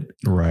totally get it.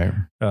 Right.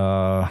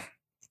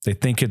 They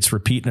think it's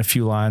repeating a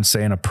few lines,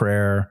 saying a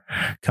prayer,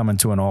 coming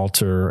to an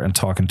altar and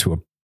talking to a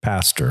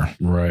pastor.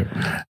 Right.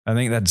 I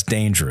think that's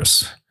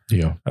dangerous.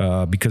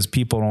 Yeah. Because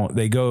people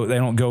they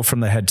don't go from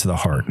the head to the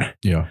heart.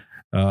 Yeah.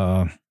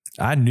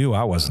 I knew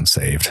I wasn't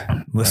saved.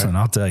 Listen,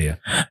 I'll tell you,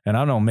 and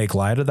I don't make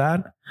light of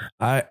that.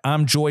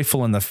 I'm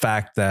joyful in the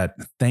fact that,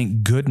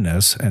 thank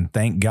goodness and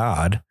thank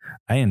God,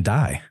 I didn't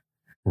die.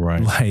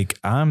 Right. Like,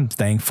 I'm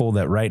thankful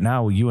that right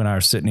now you and I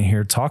are sitting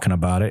here talking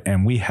about it,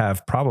 and we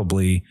have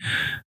probably,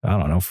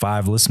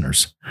 5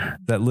 listeners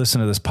that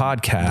listen to this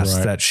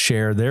podcast that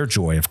share their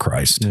joy of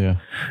Christ. Yeah.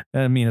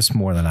 I mean, it's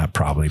more than that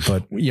probably,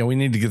 but yeah, we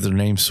need to get their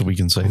names so we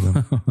can say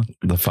them.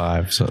 the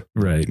 5. So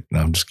right. No,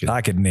 I'm just kidding.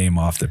 I could name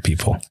off the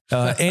people.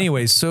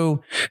 Anyway,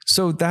 so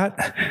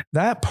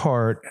that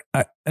part,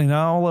 and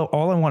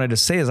all I wanted to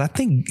say is I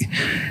think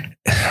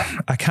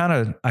I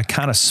kind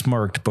of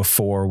smirked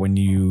before when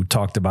you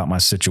talked about my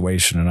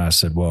situation, and I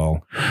said,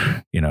 well,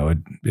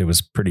 it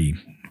was pretty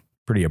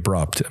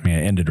abrupt. I mean,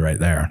 it ended right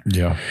there.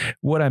 Yeah.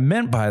 What I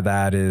meant by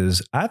that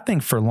is I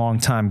think for a long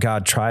time,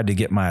 God tried to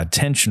get my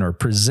attention or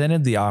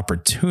presented the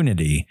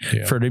opportunity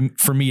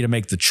for me to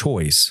make the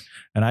choice.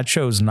 And I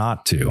chose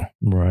not to.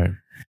 Right.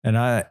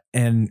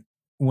 And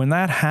when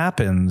that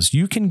happens,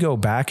 you can go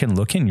back and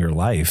look in your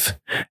life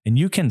and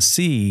you can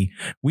see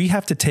we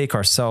have to take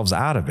ourselves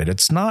out of it.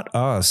 It's not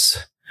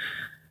us.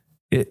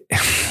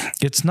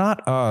 It's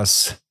not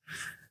us.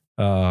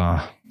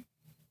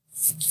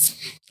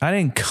 I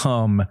didn't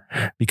come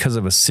because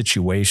of a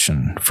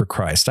situation for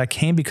Christ. I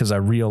came because I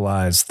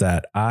realized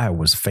that I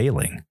was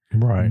failing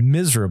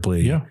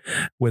miserably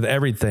with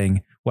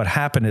everything. What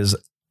happened is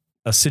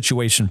a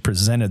situation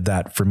presented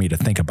that for me to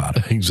think about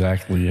it.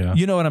 Exactly. Yeah.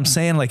 You know what I'm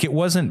saying? Like it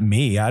wasn't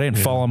me. I didn't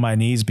fall on my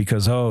knees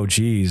because, oh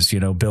geez,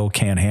 Bill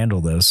can't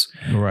handle this.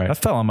 Right. I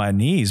fell on my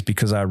knees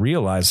because I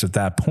realized at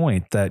that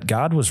point that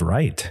God was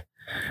right.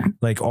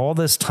 Like all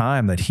this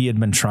time that he had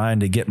been trying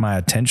to get my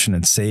attention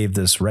and save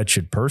this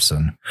wretched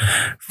person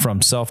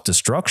from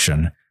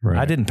self-destruction,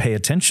 I didn't pay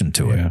attention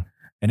to it.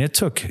 And it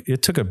took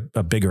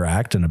a bigger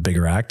act and a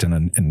bigger act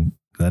and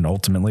then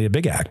ultimately a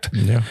big act.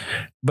 Yeah.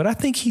 But I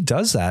think he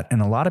does that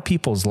in a lot of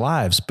people's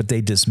lives, but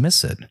they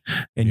dismiss it.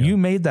 And you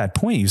made that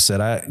point. You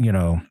said, I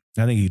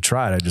think he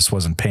tried. I just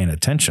wasn't paying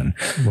attention.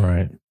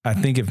 Right. I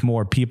think if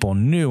more people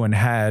knew and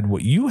had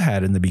what you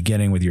had in the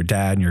beginning with your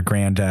dad and your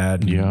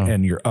granddad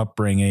and your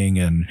upbringing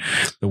and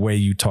the way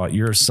you taught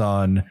your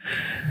son,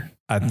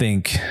 I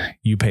think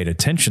you paid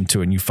attention to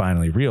it and you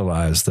finally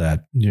realized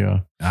that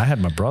I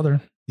had my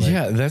brother.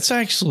 That's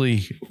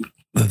actually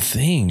the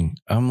thing.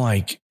 I'm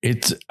like,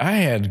 I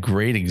had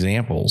great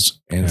examples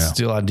and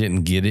still I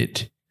didn't get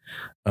it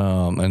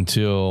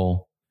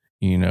until,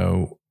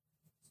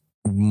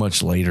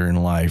 much later in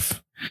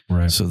life.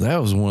 Right. So that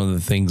was one of the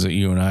things that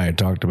you and I had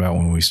talked about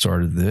when we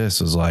started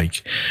this is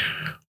like,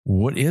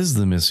 what is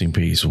the missing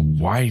piece?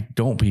 Why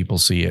don't people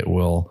see it?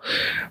 Well,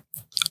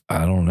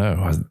 I don't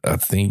know. I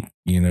think,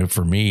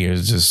 for me,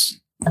 it's just.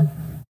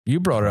 You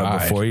brought it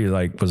up before. You're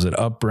like, was it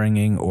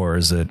upbringing or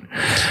is it,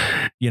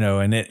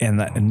 and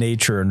that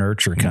nature or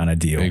nurture kind of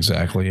deal?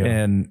 Exactly.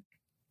 Yeah.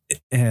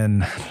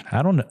 And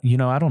I don't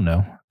know. I don't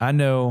know. I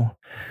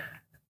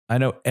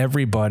know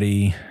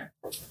everybody.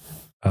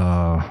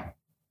 I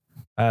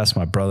asked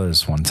my brother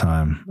this one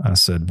time. I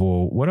said,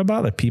 well, what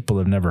about the people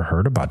that have never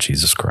heard about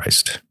Jesus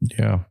Christ?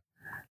 Yeah.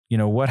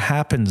 What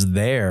happens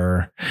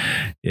there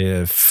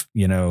if,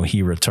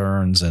 he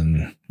returns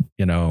and,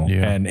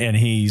 and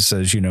he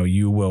says,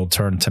 you will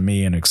turn to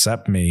me and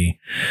accept me,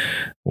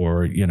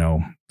 or,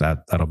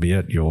 that'll be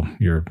it.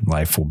 Your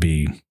life will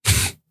be,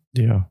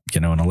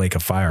 in a lake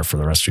of fire for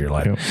the rest of your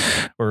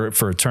life or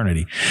for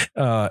eternity.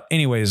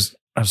 Anyways,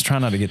 I was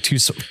trying not to get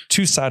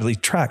too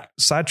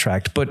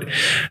sidetracked, but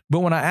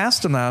when I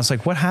asked him that, I was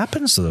like, what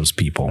happens to those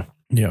people?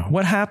 Yeah.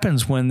 What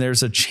happens when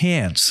there's a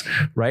chance,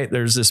 right?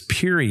 There's this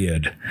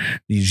period,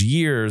 these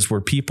years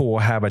where people will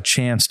have a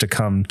chance to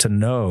come to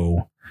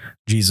know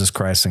Jesus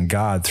Christ and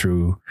God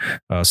through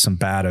some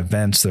bad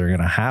events that are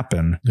going to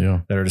happen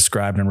that are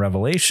described in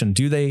Revelation.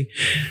 Do they,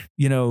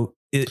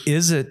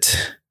 is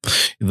it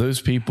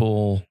those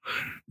people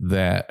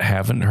that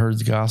haven't heard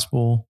the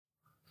gospel?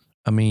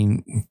 I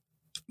mean,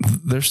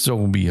 they're still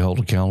going to be held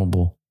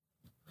accountable.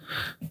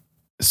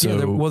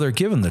 So, they're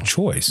given the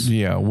choice.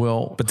 Yeah.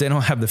 Well, but they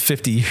don't have the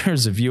 50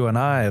 years of you and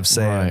I of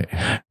saying,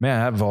 man,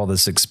 I have all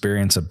this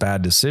experience of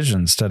bad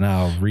decisions to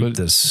now read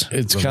this.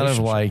 It's kind of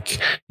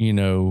like,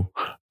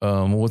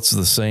 what's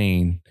the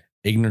saying?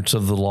 Ignorance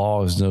of the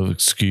law is no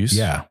excuse.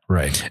 Yeah,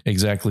 right.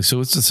 Exactly.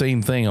 So it's the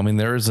same thing. I mean,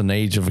 there is an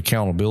age of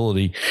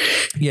accountability.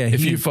 Yeah.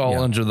 If you fall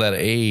under that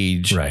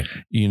age, right,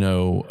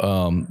 you're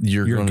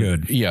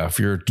good. Yeah.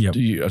 If you're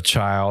a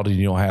child and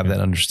you don't have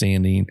that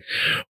understanding,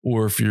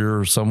 or if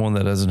you're someone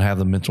that doesn't have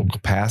the mental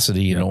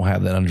capacity and don't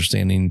have that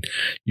understanding,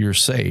 you're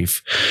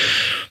safe.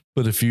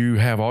 But if you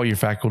have all your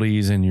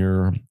faculties and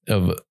you're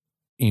of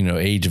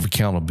age of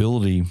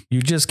accountability, you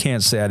just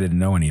can't say I didn't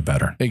know any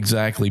better.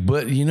 Exactly.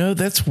 But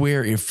that's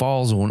where it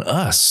falls on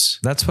us.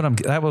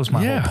 That was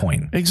my whole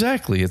point.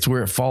 Exactly. It's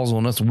where it falls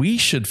on us. We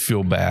should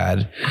feel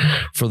bad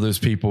for those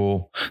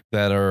people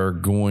that are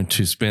going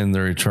to spend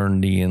their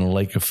eternity in a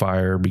lake of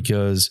fire,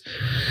 because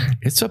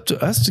it's up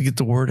to us to get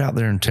the word out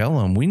there and tell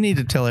them. We need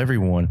to tell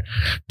everyone.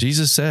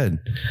 Jesus said,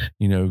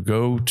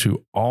 go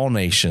to all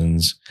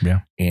nations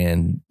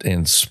and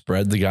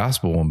spread the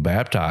gospel and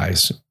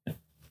baptize.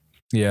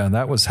 Yeah,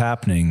 that was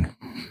happening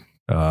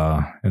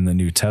in the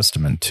New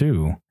Testament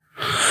too,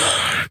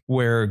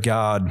 where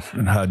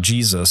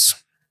Jesus,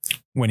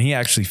 when he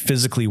actually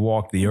physically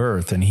walked the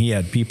earth and he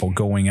had people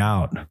going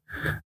out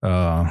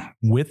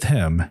with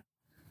him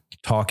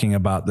talking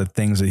about the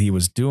things that he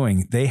was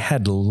doing, they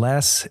had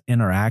less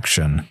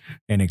interaction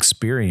and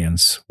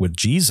experience with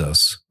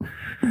Jesus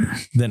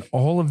than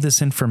all of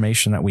this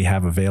information that we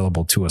have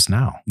available to us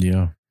now.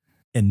 Yeah.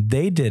 And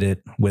they did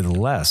it with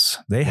less.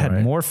 They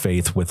had more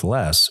faith with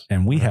less,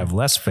 and we have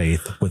less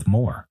faith with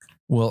more.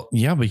 Well,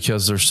 yeah,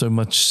 because there's so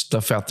much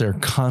stuff out there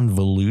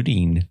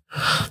convoluting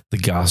the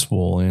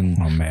gospel and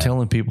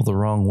telling people the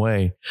wrong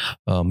way.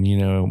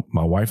 My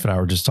wife and I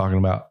were just talking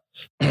about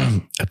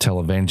a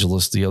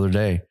televangelist the other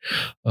day.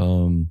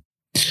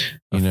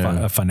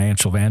 A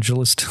financial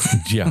evangelist.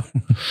 Yeah.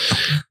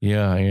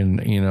 Yeah.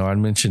 And, I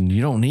mentioned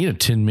you don't need a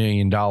 $10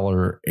 million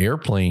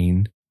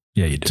airplane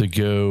to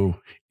go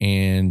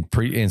and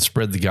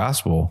spread the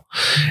gospel.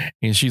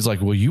 And she's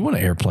like, well, you want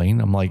an airplane?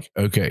 I'm like,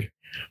 okay.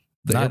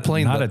 Not a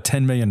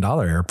 $10 million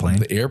airplane.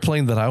 The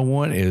airplane that I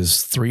want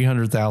is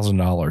 $300,000.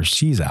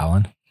 Jeez,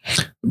 Alan.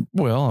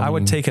 Well, I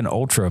would take an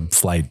ultra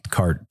flight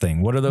cart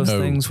thing. What are those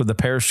things with the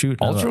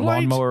parachute? Ultra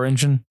lawnmower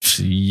engine?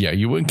 Yeah,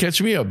 you wouldn't catch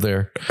me up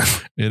there.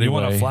 Anyway, you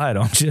want to fly,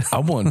 don't you? I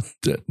want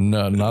I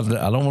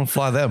don't want to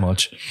fly that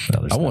much.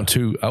 No, I want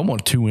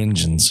two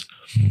engines.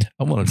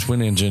 I want a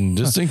twin engine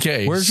just in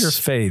case. Where's your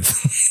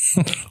faith?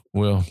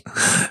 Well,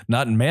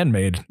 not in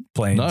man-made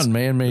planes. Not in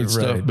man-made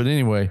stuff. But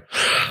anyway.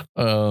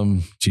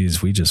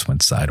 Geez, we just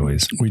went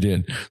sideways. We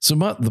did. So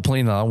the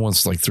plane that I want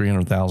is like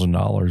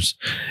 $300,000.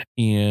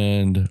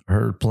 And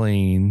her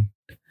plane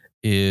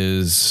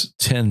is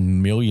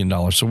 $10 million.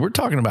 So we're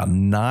talking about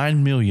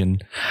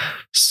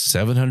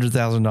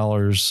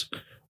 $9,700,000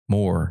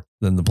 more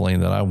than the plane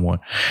that I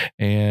want.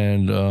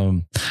 And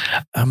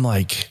I'm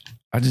like,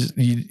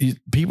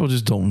 people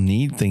just don't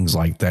need things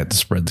like that to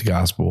spread the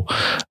gospel.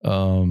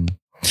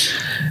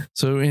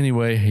 So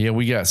anyway,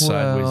 we got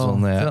sideways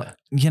on that.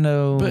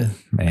 But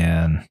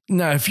man,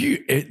 now if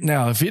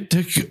it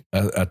took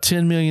a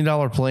 $10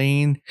 million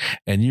plane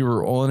and you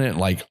were on it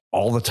like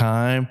all the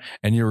time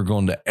and you were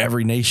going to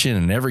every nation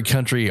and every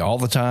country all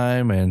the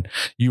time and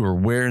you were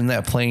wearing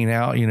that plane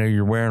out,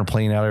 you're wearing a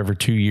plane out every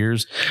 2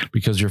 years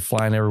because you're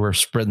flying everywhere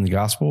spreading the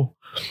gospel.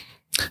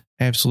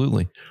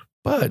 Absolutely.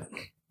 But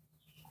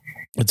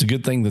it's a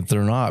good thing that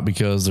they're not,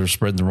 because they're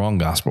spreading the wrong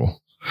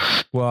gospel.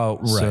 Well,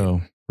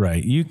 right.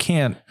 Right. You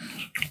can't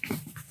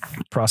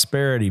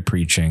prosperity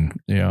preaching.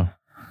 Yeah.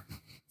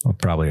 Will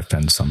probably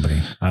offend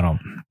somebody.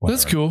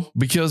 That's cool,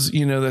 because,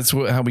 that's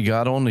how we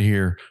got on to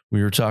here.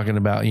 We were talking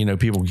about,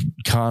 people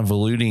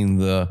convoluting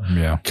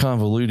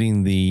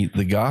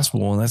the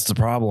gospel, and that's the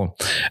problem.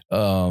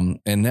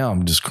 And now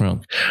I'm just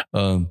crunk.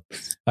 I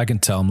can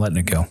tell I'm letting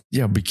it go.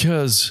 Yeah.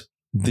 Because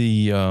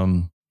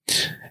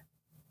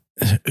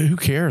who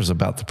cares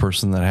about the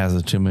person that has a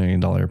 $2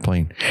 million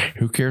airplane?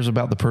 Who cares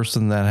about the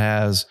person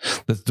that's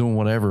doing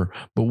whatever?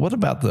 But what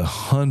about the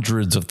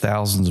hundreds of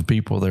thousands of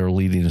people that are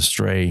leading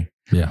astray?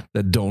 Yeah.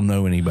 That don't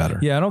know any better.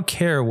 Yeah. I don't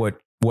care what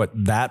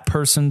that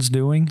person's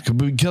doing,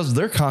 because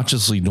they're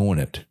consciously doing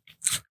it.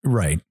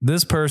 Right.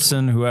 This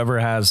person, whoever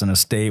has an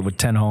estate with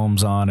 10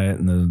 homes on it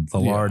and the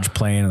large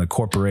plane and the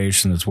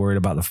corporation that's worried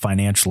about the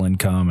financial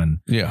income and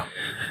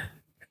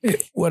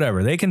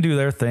whatever, they can do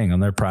their thing on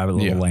their private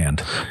little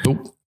land.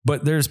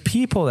 But there's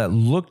people that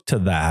look to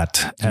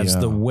that as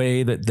the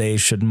way that they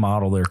should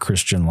model their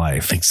Christian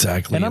life.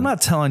 Exactly. And I'm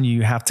not telling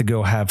you have to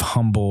go have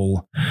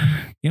humble,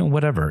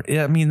 whatever.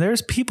 I mean,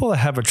 there's people that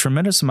have a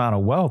tremendous amount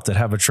of wealth, that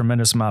have a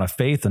tremendous amount of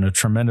faith and a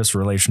tremendous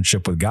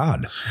relationship with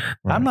God.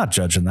 Right. I'm not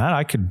judging that.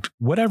 I could,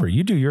 whatever,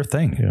 you do your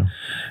thing. Yeah.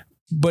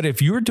 But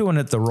if you're doing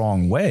it the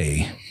wrong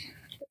way,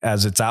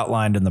 as it's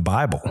outlined in the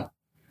Bible,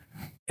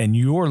 and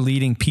you're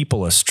leading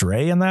people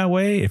astray in that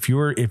way, if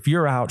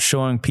you're out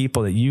showing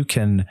people that you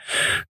can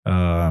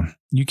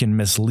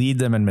mislead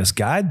them and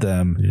misguide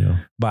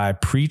them by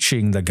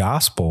preaching the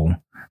gospel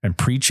and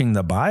preaching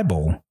the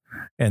Bible,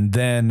 and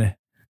then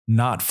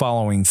not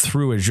following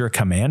through as you're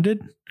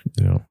commanded,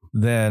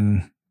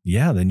 then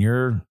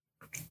you're,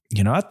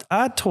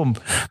 I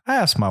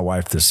asked my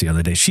wife this the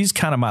other day. She's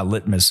kind of my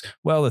litmus.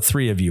 Well, the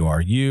three of you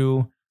are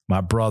you, my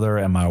brother,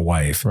 and my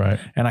wife. Right.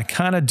 And I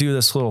kind of do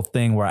this little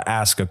thing where I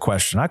ask a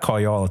question. I call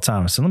you all the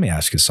time. I said, let me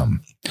ask you something.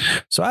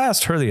 So I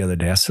asked her the other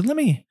day, I said, let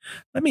me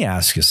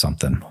ask you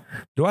something.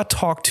 Do I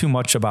talk too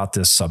much about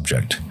this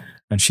subject?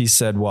 And she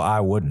said, well, I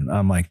wouldn't.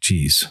 I'm like,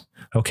 geez.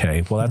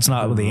 Okay. Well, that's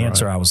not the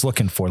answer I was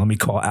looking for. Let me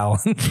call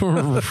Alan.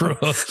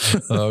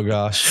 Oh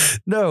gosh.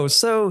 No.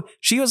 So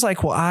she was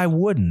like, well, I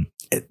wouldn't.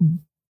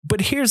 But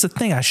here's the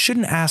thing. I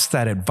shouldn't ask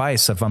that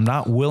advice if I'm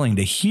not willing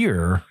to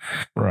hear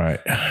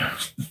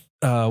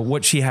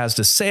what she has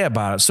to say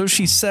about it. So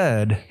she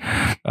said,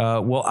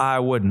 well, I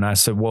wouldn't. I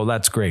said, well,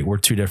 that's great. We're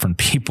two different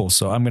people.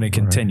 So I'm going to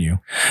continue.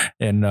 Right.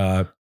 And,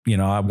 I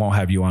won't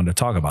have you on to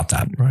talk about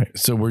that. Right.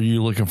 So were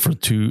you looking for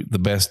the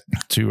best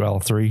 2 out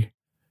of 3?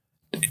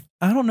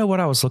 I don't know what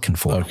I was looking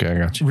for. Okay, I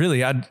got you.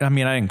 Really, I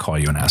didn't call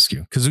you and ask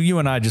you, because you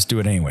and I just do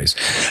it anyways.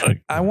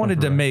 I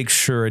wanted to make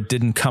sure it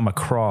didn't come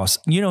across.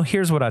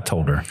 Here's what I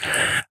told her.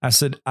 I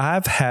said,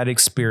 I've had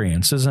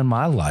experiences in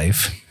my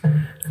life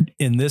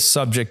in this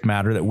subject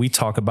matter that we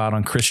talk about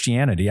on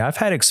Christianity. I've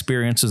had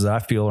experiences that I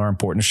feel are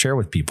important to share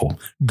with people,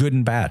 good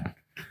and bad.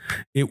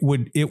 It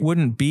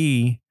wouldn't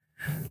be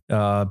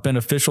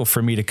beneficial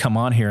for me to come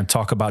on here and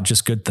talk about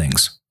just good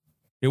things.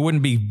 It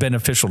wouldn't be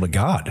beneficial to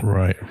God.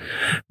 Right.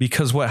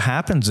 Because what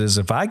happens is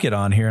if I get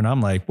on here and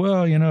I'm like,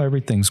 well,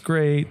 everything's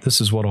great.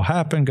 This is what will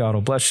happen. God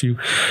will bless you.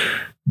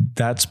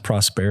 That's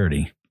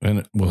prosperity.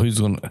 And well, who's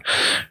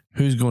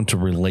going to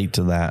relate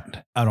to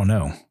that? I don't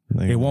know.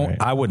 It won't.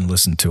 Right. I wouldn't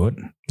listen to it.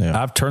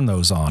 Yeah. I've turned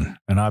those on,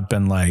 and I've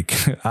been like,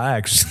 I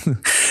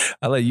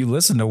let you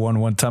listen to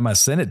one time. I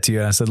sent it to you,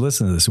 and I said,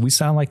 "Listen to this. We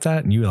sound like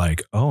that," and you were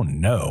like, "Oh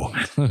no,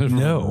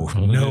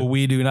 no,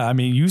 we do not." I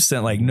mean, you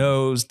sent like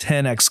no's,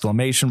 10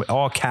 exclamation,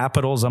 all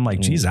capitals. I'm like,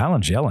 "Geez,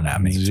 Alan's yelling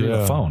at me through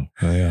the phone."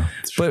 Yeah.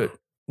 But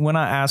when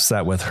I asked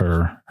that with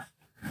her,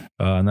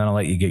 and then I'll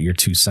let you get your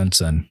 2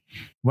 cents in.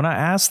 When I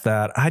asked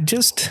that,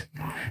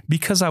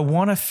 because I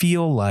want to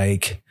feel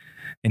like.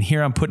 And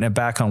here I'm putting it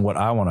back on what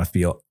I want to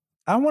feel.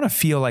 I want to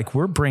feel like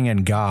we're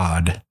bringing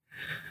God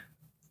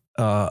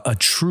a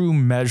true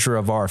measure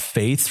of our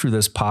faith through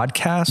this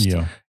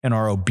podcast and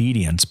our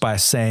obedience by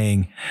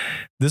saying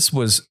this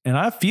was, and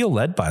I feel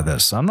led by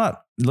this.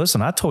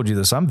 Listen, I told you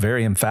this. I'm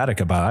very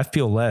emphatic about it. I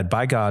feel led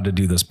by God to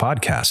do this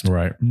podcast.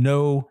 Right.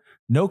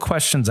 No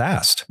questions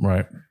asked.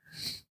 Right.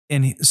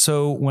 And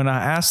so when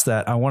I ask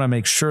that, I want to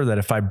make sure that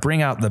if I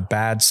bring out the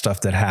bad stuff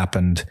that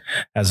happened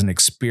as an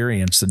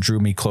experience that drew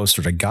me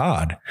closer to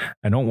God,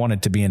 I don't want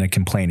it to be in a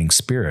complaining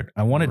spirit.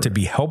 I want it to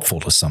be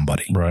helpful to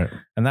somebody. Right.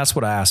 And that's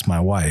what I asked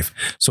my wife.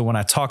 So when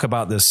I talk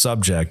about this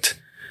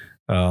subject,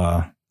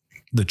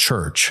 the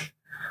church,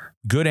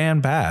 good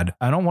and bad,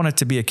 I don't want it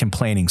to be a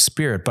complaining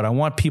spirit, but I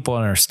want people to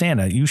understand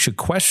that you should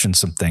question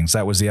some things.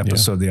 That was the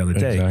episode the other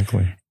day.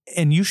 Exactly.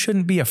 And you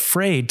shouldn't be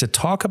afraid to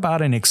talk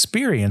about an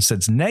experience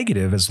that's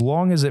negative as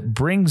long as it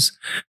brings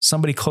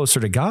somebody closer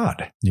to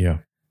God. Yeah.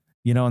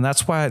 And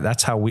that's why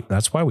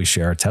we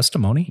share our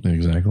testimony.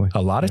 Exactly.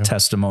 A lot of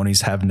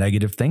testimonies have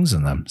negative things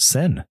in them,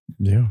 sin.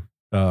 Yeah.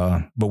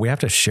 But we have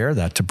to share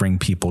that to bring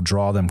people,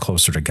 draw them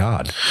closer to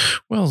God.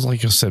 Well,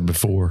 like I said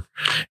before,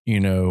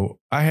 I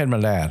had my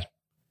dad.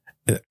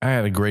 I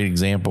had a great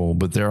example,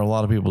 but there are a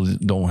lot of people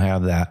that don't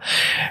have that.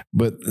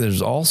 But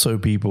there's also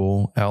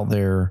people out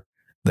there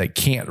that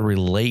can't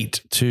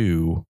relate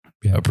to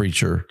a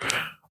preacher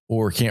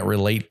or can't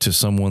relate to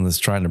someone that's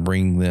trying to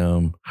bring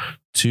them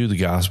to the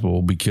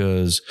gospel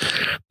because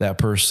that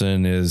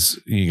person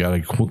you got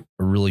a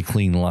really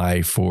clean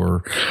life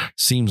or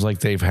seems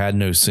like they've had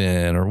no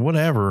sin or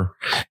whatever.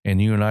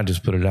 And you and I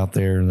just put it out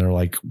there and they're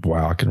like,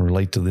 wow, I can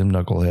relate to them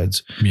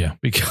knuckleheads. Yeah.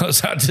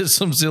 Because I did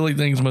some silly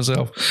things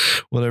myself,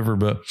 whatever.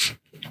 But,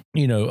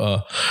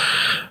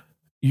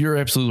 you're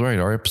absolutely right.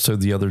 Our episode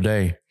the other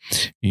day,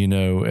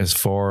 as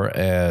far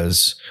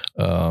as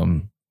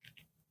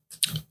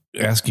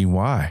asking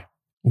why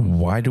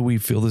do we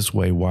feel this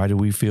way? Why do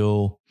we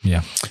feel,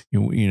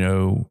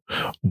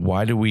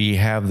 why do we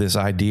have this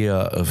idea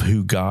of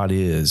who God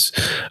is?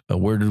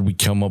 Where did we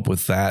come up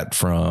with that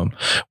from?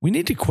 We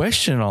need to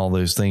question all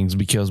those things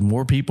because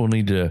more people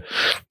need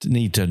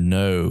to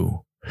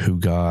know who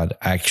God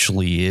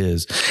actually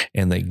is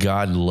and that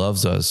God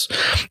loves us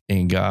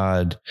and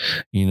God,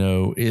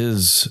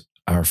 is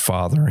our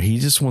Father. He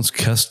just wants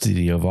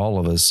custody of all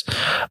of us.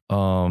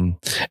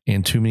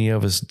 And too many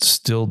of us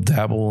still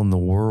dabble in the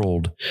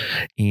world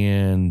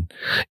and,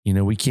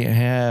 we can't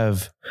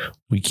have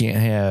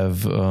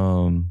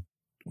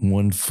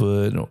one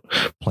foot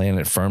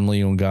planted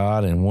firmly on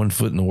God and 1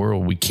 foot in the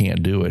world. We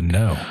can't do it.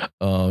 No.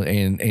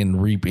 And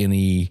reap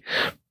any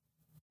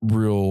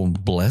real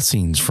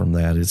blessings from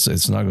that.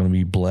 It's not going to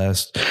be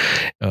blessed.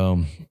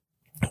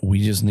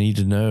 We just need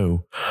to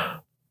know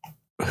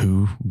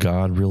who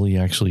God really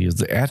actually is.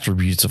 The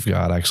attributes of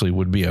God actually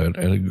would be an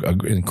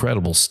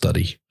incredible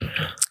study.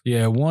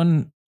 Yeah.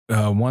 One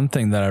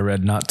thing that I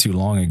read not too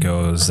long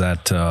ago is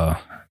that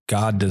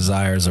God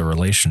desires a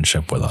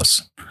relationship with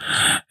us.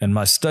 And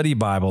my study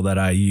Bible that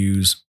I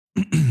use,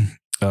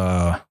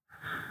 I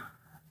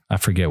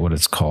forget what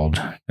it's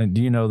called.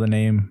 Do you know the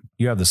name?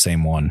 You have the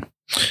same one.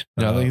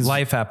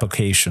 Life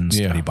Application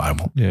Study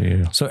Bible.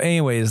 Yeah. So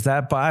anyways,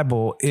 that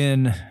Bible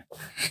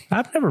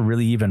I've never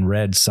really even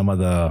read some of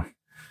the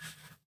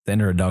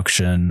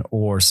introduction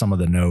or some of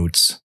the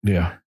notes.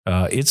 Yeah.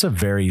 It's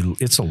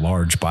a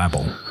large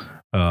Bible.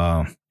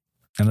 And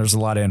there's a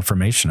lot of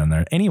information in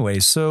there. Anyway,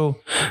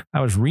 so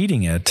I was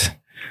reading it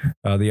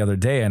the other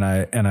day and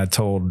I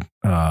told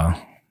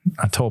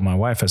my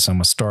wife, I said, I'm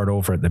going to start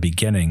over at the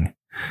beginning.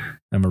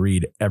 I'm going to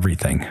read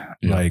everything,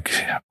 like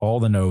all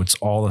the notes,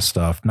 all the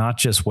stuff, not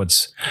just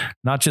what's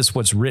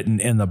written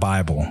in the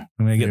Bible.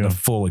 I'm going to get the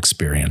full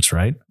experience,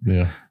 right?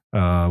 Yeah.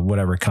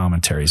 Whatever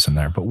commentaries in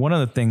there. But one of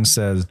the things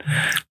says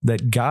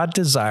that God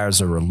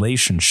desires a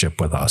relationship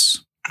with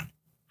us.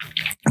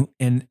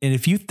 And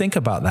if you think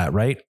about that,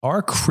 right,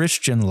 our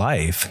Christian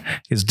life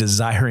is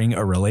desiring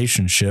a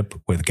relationship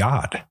with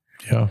God.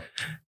 Yeah.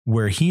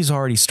 Where he's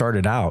already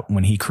started out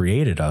when he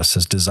created us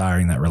as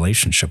desiring that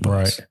relationship with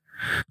us.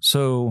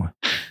 So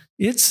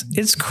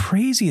it's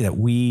crazy that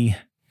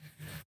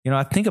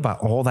I think about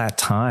all that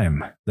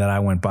time that I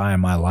went by in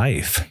my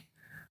life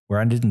where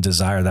I didn't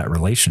desire that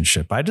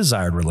relationship. I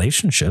desired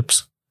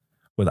relationships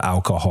with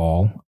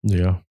alcohol,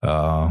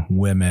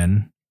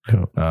 women,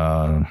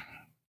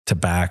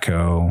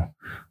 tobacco,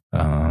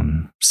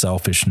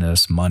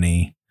 selfishness,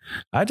 money.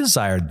 I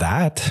desired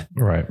that.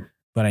 Right.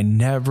 But I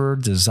never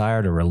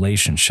desired a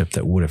relationship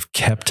that would have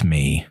kept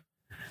me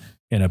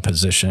in a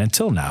position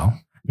until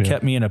now,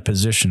 kept me in a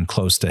position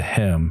close to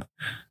him,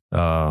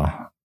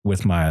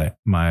 with my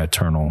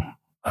eternal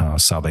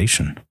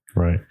salvation.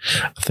 Right.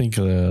 I think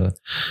a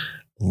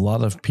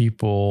lot of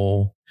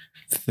people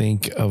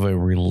think of a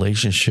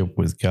relationship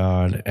with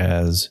God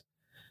as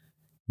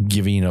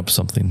giving up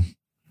something.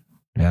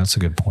 Yeah, that's a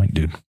good point,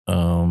 dude.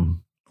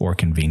 Or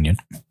convenient.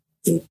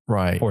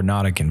 Right. Or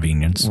not a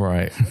convenience.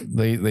 Right.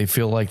 They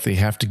feel like they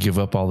have to give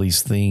up all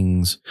these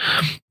things.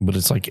 But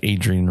it's like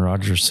Adrian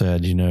Rogers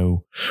said,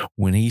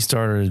 when he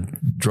started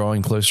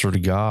drawing closer to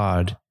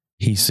God,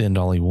 he sinned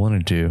all he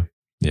wanted to.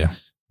 Yeah.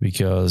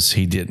 Because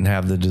he didn't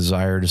have the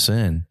desire to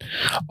sin.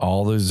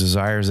 All those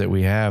desires that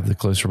we have, the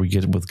closer we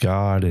get with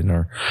God and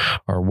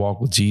our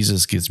walk with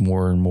Jesus gets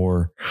more and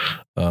more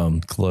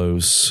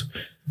close,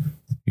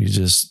 you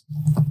just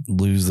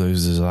lose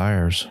those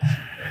desires.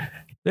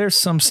 There's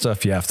some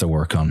stuff you have to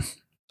work on.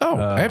 Oh,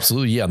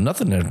 absolutely. Yeah.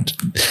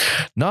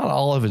 Not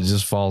all of it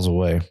just falls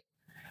away.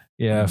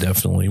 Yeah,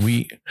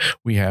 definitely.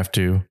 We have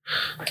to.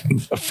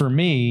 For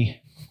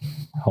me,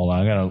 hold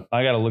on.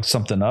 I gotta look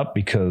something up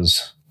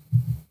because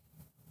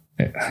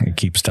it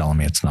keeps telling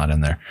me it's not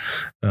in there.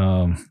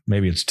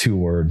 Maybe it's 2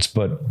 words,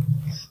 but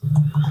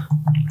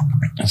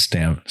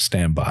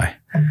stand by.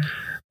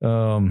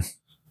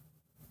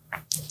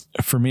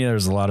 For me,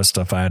 there's a lot of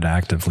stuff I had to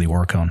actively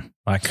work on.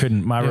 I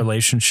couldn't, my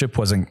relationship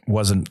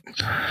wasn't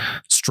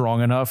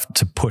strong enough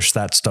to push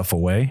that stuff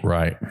away.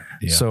 Right.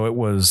 Yeah. So it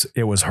was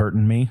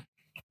hurting me.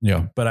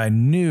 Yeah. But I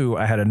knew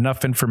I had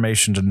enough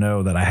information to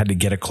know that I had to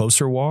get a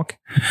closer walk.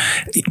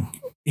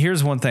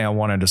 Here's one thing I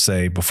wanted to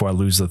say before I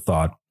lose the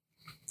thought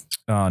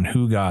on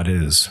who God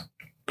is.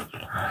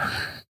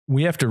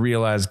 We have to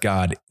realize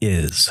God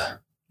is.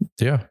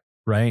 Yeah.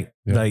 Right.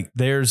 Yeah. Like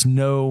there is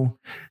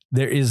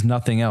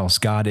nothing else.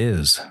 God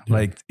is. Yeah.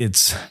 Like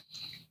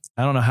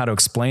I don't know how to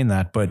explain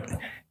that, but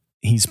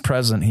he's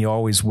present. He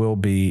always will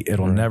be.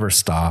 It'll never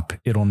stop.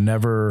 It'll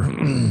never,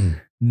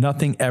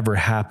 nothing ever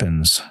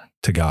happens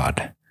to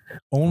God.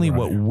 Only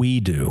what we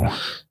do.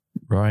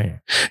 Right.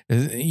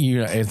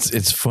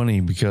 It's funny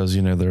because,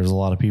 there's a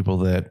lot of people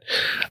that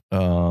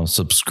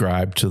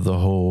subscribe to the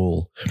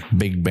whole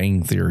Big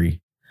Bang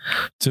Theory.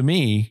 To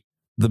me,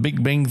 the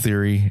Big Bang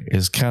Theory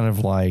is kind of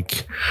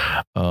like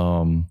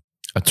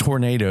a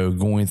tornado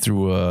going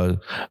through a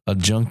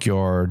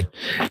junkyard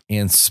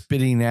and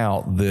spitting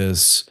out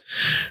this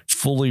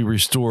fully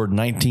restored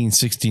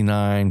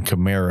 1969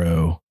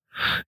 Camaro,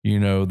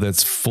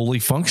 that's fully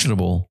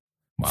functionable.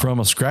 Wow. From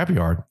a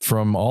scrapyard,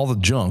 from all the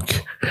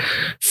junk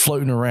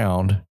floating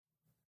around,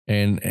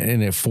 and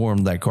it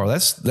formed that car.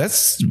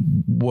 That's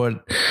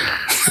what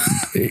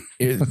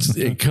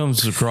it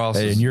comes across.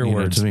 In your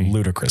words, to me,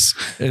 ludicrous.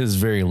 It is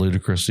very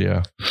ludicrous.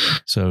 Yeah.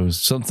 So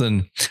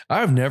something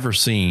I've never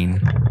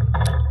seen.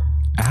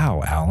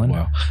 Ow, Alan.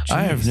 Wow.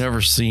 I have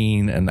never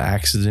seen an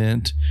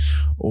accident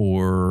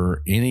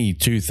or any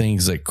two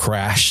things that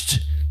crashed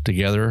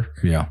together.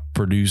 Yeah.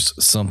 Produce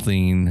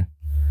something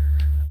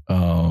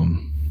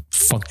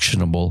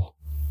functional.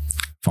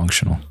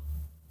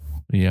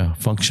 Yeah.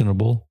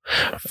 Functional.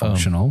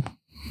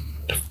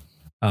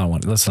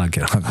 Let's not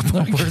get hung up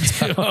on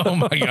words. Oh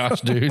my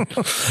gosh, dude.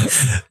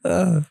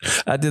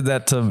 I did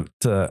that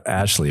to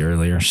Ashley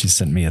earlier. She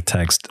sent me a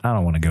text. I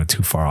don't want to go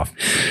too far off.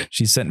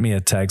 She sent me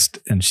a text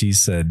and she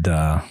said,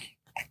 I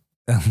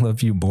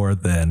love you more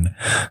than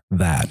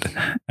that.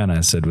 And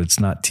I said, well, it's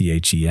not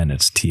THEN,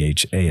 it's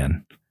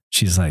THAN.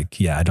 She's like,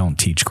 yeah, I don't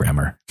teach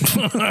grammar.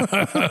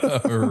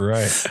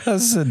 Right. I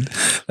said,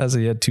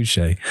 yeah,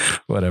 touche.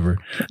 Whatever.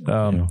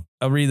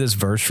 I'll read this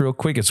verse real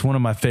quick. It's one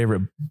of my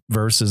favorite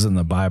verses in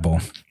the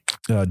Bible.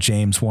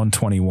 James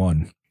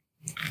 1:21.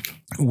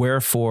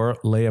 Wherefore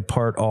lay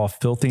apart all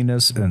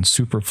filthiness and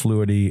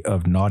superfluity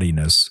of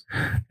naughtiness,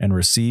 and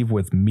receive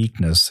with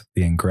meekness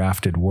the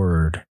engrafted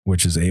word,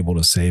 which is able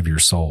to save your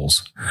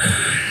souls.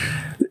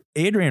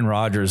 Adrian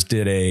Rogers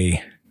did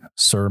a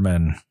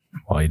sermon.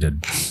 Well, he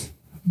did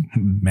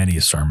many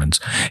sermons.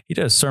 He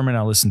did a sermon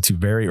I listened to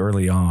very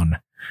early on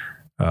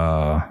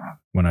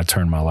when I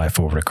turned my life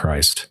over to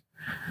Christ.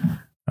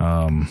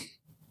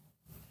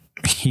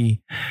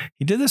 He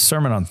did this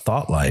sermon on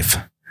thought life,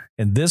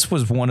 and this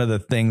was one of the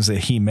things that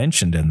he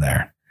mentioned in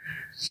there.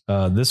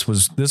 This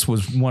was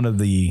one of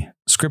the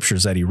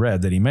scriptures that he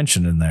read that he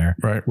mentioned in there,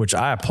 right, which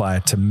I apply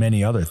to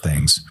many other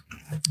things.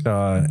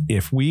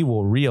 If we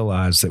will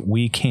realize that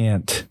we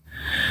can't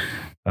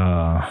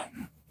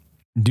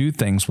do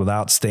things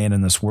without staying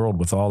in this world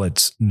with all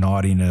its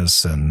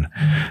naughtiness and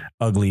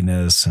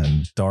ugliness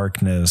and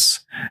darkness,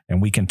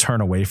 and we can turn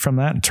away from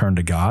that and turn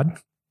to God,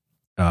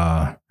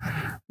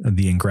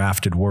 the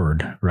engrafted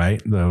word,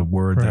 right? The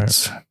word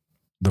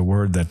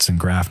that's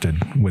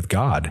engrafted with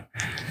God.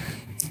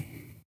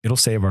 It'll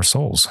save our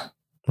souls.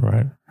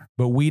 Right.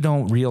 but we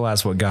don't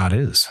realize what God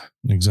is.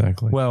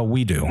 Exactly. Well,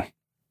 we do.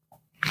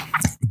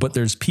 But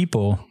there's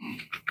people,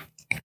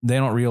 they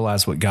don't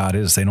realize what God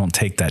is. They don't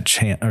take that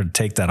chance or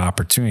take that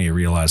opportunity to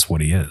realize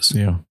what he is.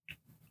 Yeah.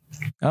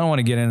 I don't want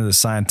to get into the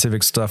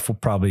scientific stuff. We're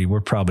probably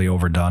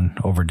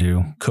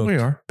overdue. Cooked, We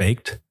are.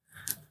 baked,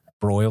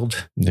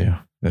 broiled. Yeah.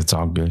 It's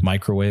all good.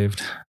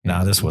 Microwaved. Yeah,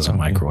 Nah, this wasn't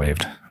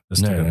microwaved.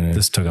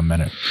 This took a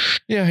minute.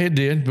 Yeah, it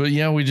did. But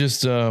yeah, we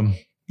just,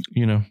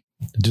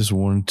 just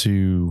wanted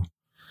to,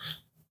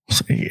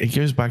 it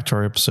goes back to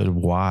our episode of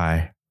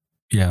why.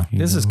 Yeah.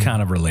 This is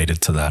kind of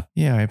related to that.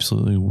 Yeah,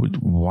 absolutely.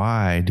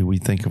 Why do we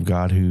think of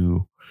God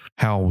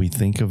how we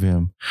think of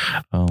him?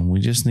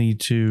 We just need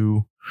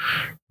to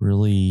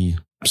really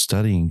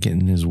study and get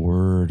in his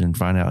word and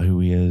find out who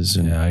he is.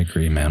 And, yeah, I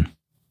agree, man.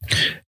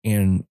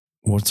 And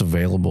what's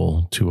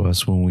available to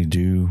us when we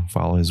do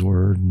follow his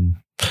word. And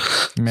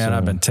man,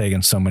 I've been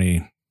taking so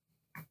many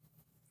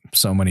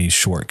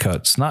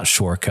shortcuts, not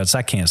shortcuts.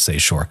 I can't say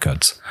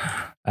shortcuts.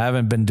 I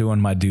haven't been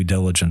doing my due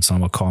diligence. I'm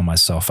going to call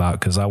myself out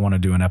because I want to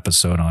do an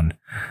episode on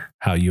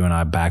how you and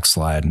I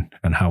backslide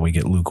and how we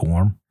get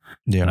lukewarm.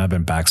 Yeah. And I've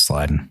been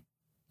backsliding,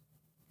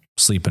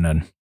 sleeping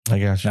in. I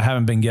got you. I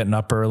haven't been getting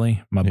up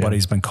early. My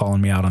buddy's been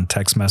calling me out on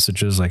text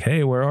messages like,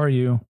 hey, where are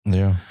you?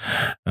 Yeah.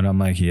 And I'm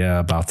like, yeah,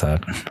 about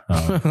that.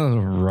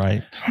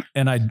 Right.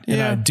 And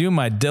I do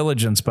my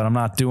diligence, but I'm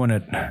not doing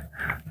it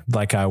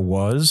like I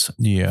was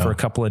for a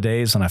couple of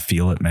days. And I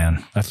feel it,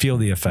 man. I feel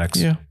the effects.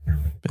 Yeah.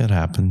 It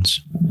happens.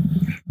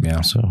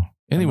 Yeah. So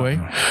anyway,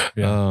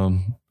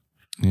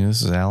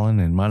 this is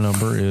Alan and my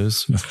number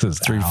is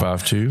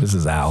 352. This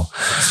is Al.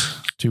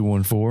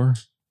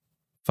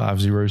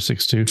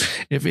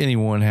 214-5062. If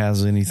anyone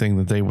has anything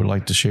that they would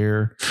like to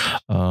share,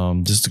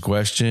 just a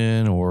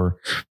question or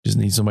just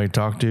need somebody to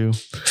talk to,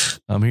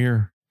 I'm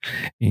here.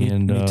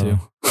 And me too.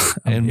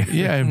 And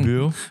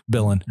and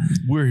Bill,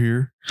 we're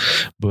here.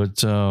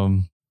 But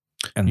and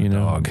the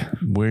dog.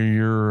 where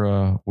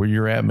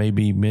you're at may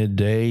be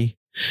midday.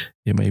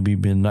 It may be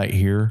midnight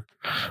here.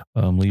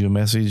 Leave a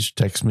message,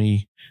 text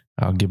me.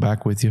 I'll get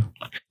back with you.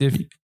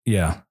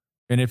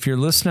 And if you're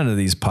listening to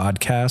these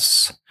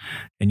podcasts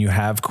and you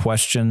have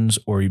questions,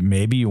 or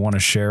maybe you want to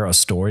share a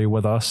story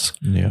with us,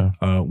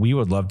 we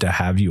would love to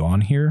have you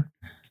on here.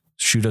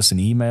 Shoot us an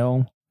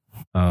email.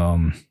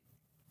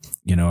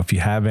 If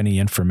you have any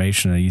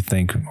information that you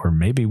think, or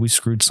maybe we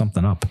screwed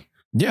something up.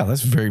 Yeah,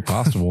 that's very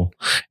possible.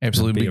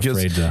 Absolutely.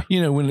 Because,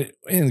 when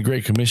in the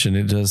Great Commission,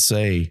 it does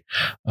say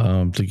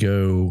to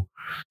go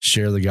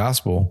share the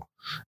gospel.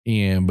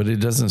 But it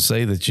doesn't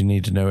say that you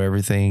need to know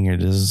everything. It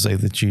doesn't say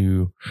that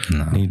you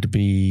need to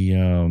be,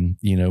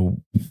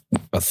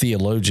 a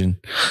theologian.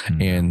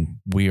 And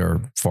we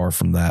are far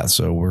from that.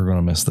 So we're going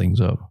to mess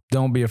things up.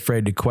 Don't be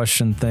afraid to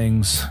question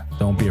things.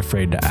 Don't be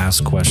afraid to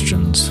ask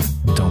questions.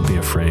 Don't be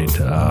afraid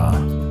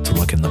to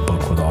look in the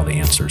book with all the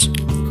answers.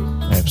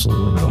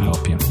 Absolutely. It'll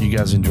help you. You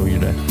guys enjoy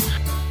your day.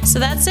 So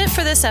that's it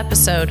for this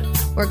episode.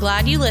 We're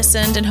glad you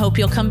listened and hope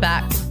you'll come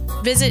back.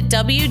 Visit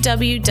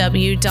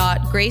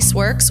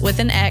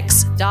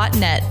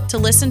www.graceworks.net to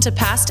listen to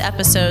past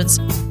episodes,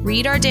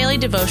 read our daily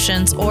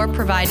devotions, or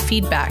provide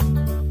feedback.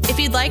 If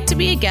you'd like to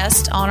be a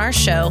guest on our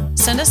show,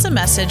 send us a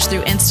message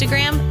through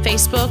Instagram,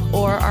 Facebook,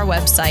 or our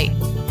website.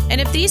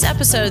 And if these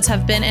episodes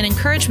have been an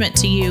encouragement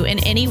to you in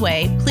any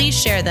way, please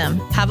share them.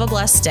 Have a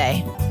blessed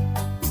day.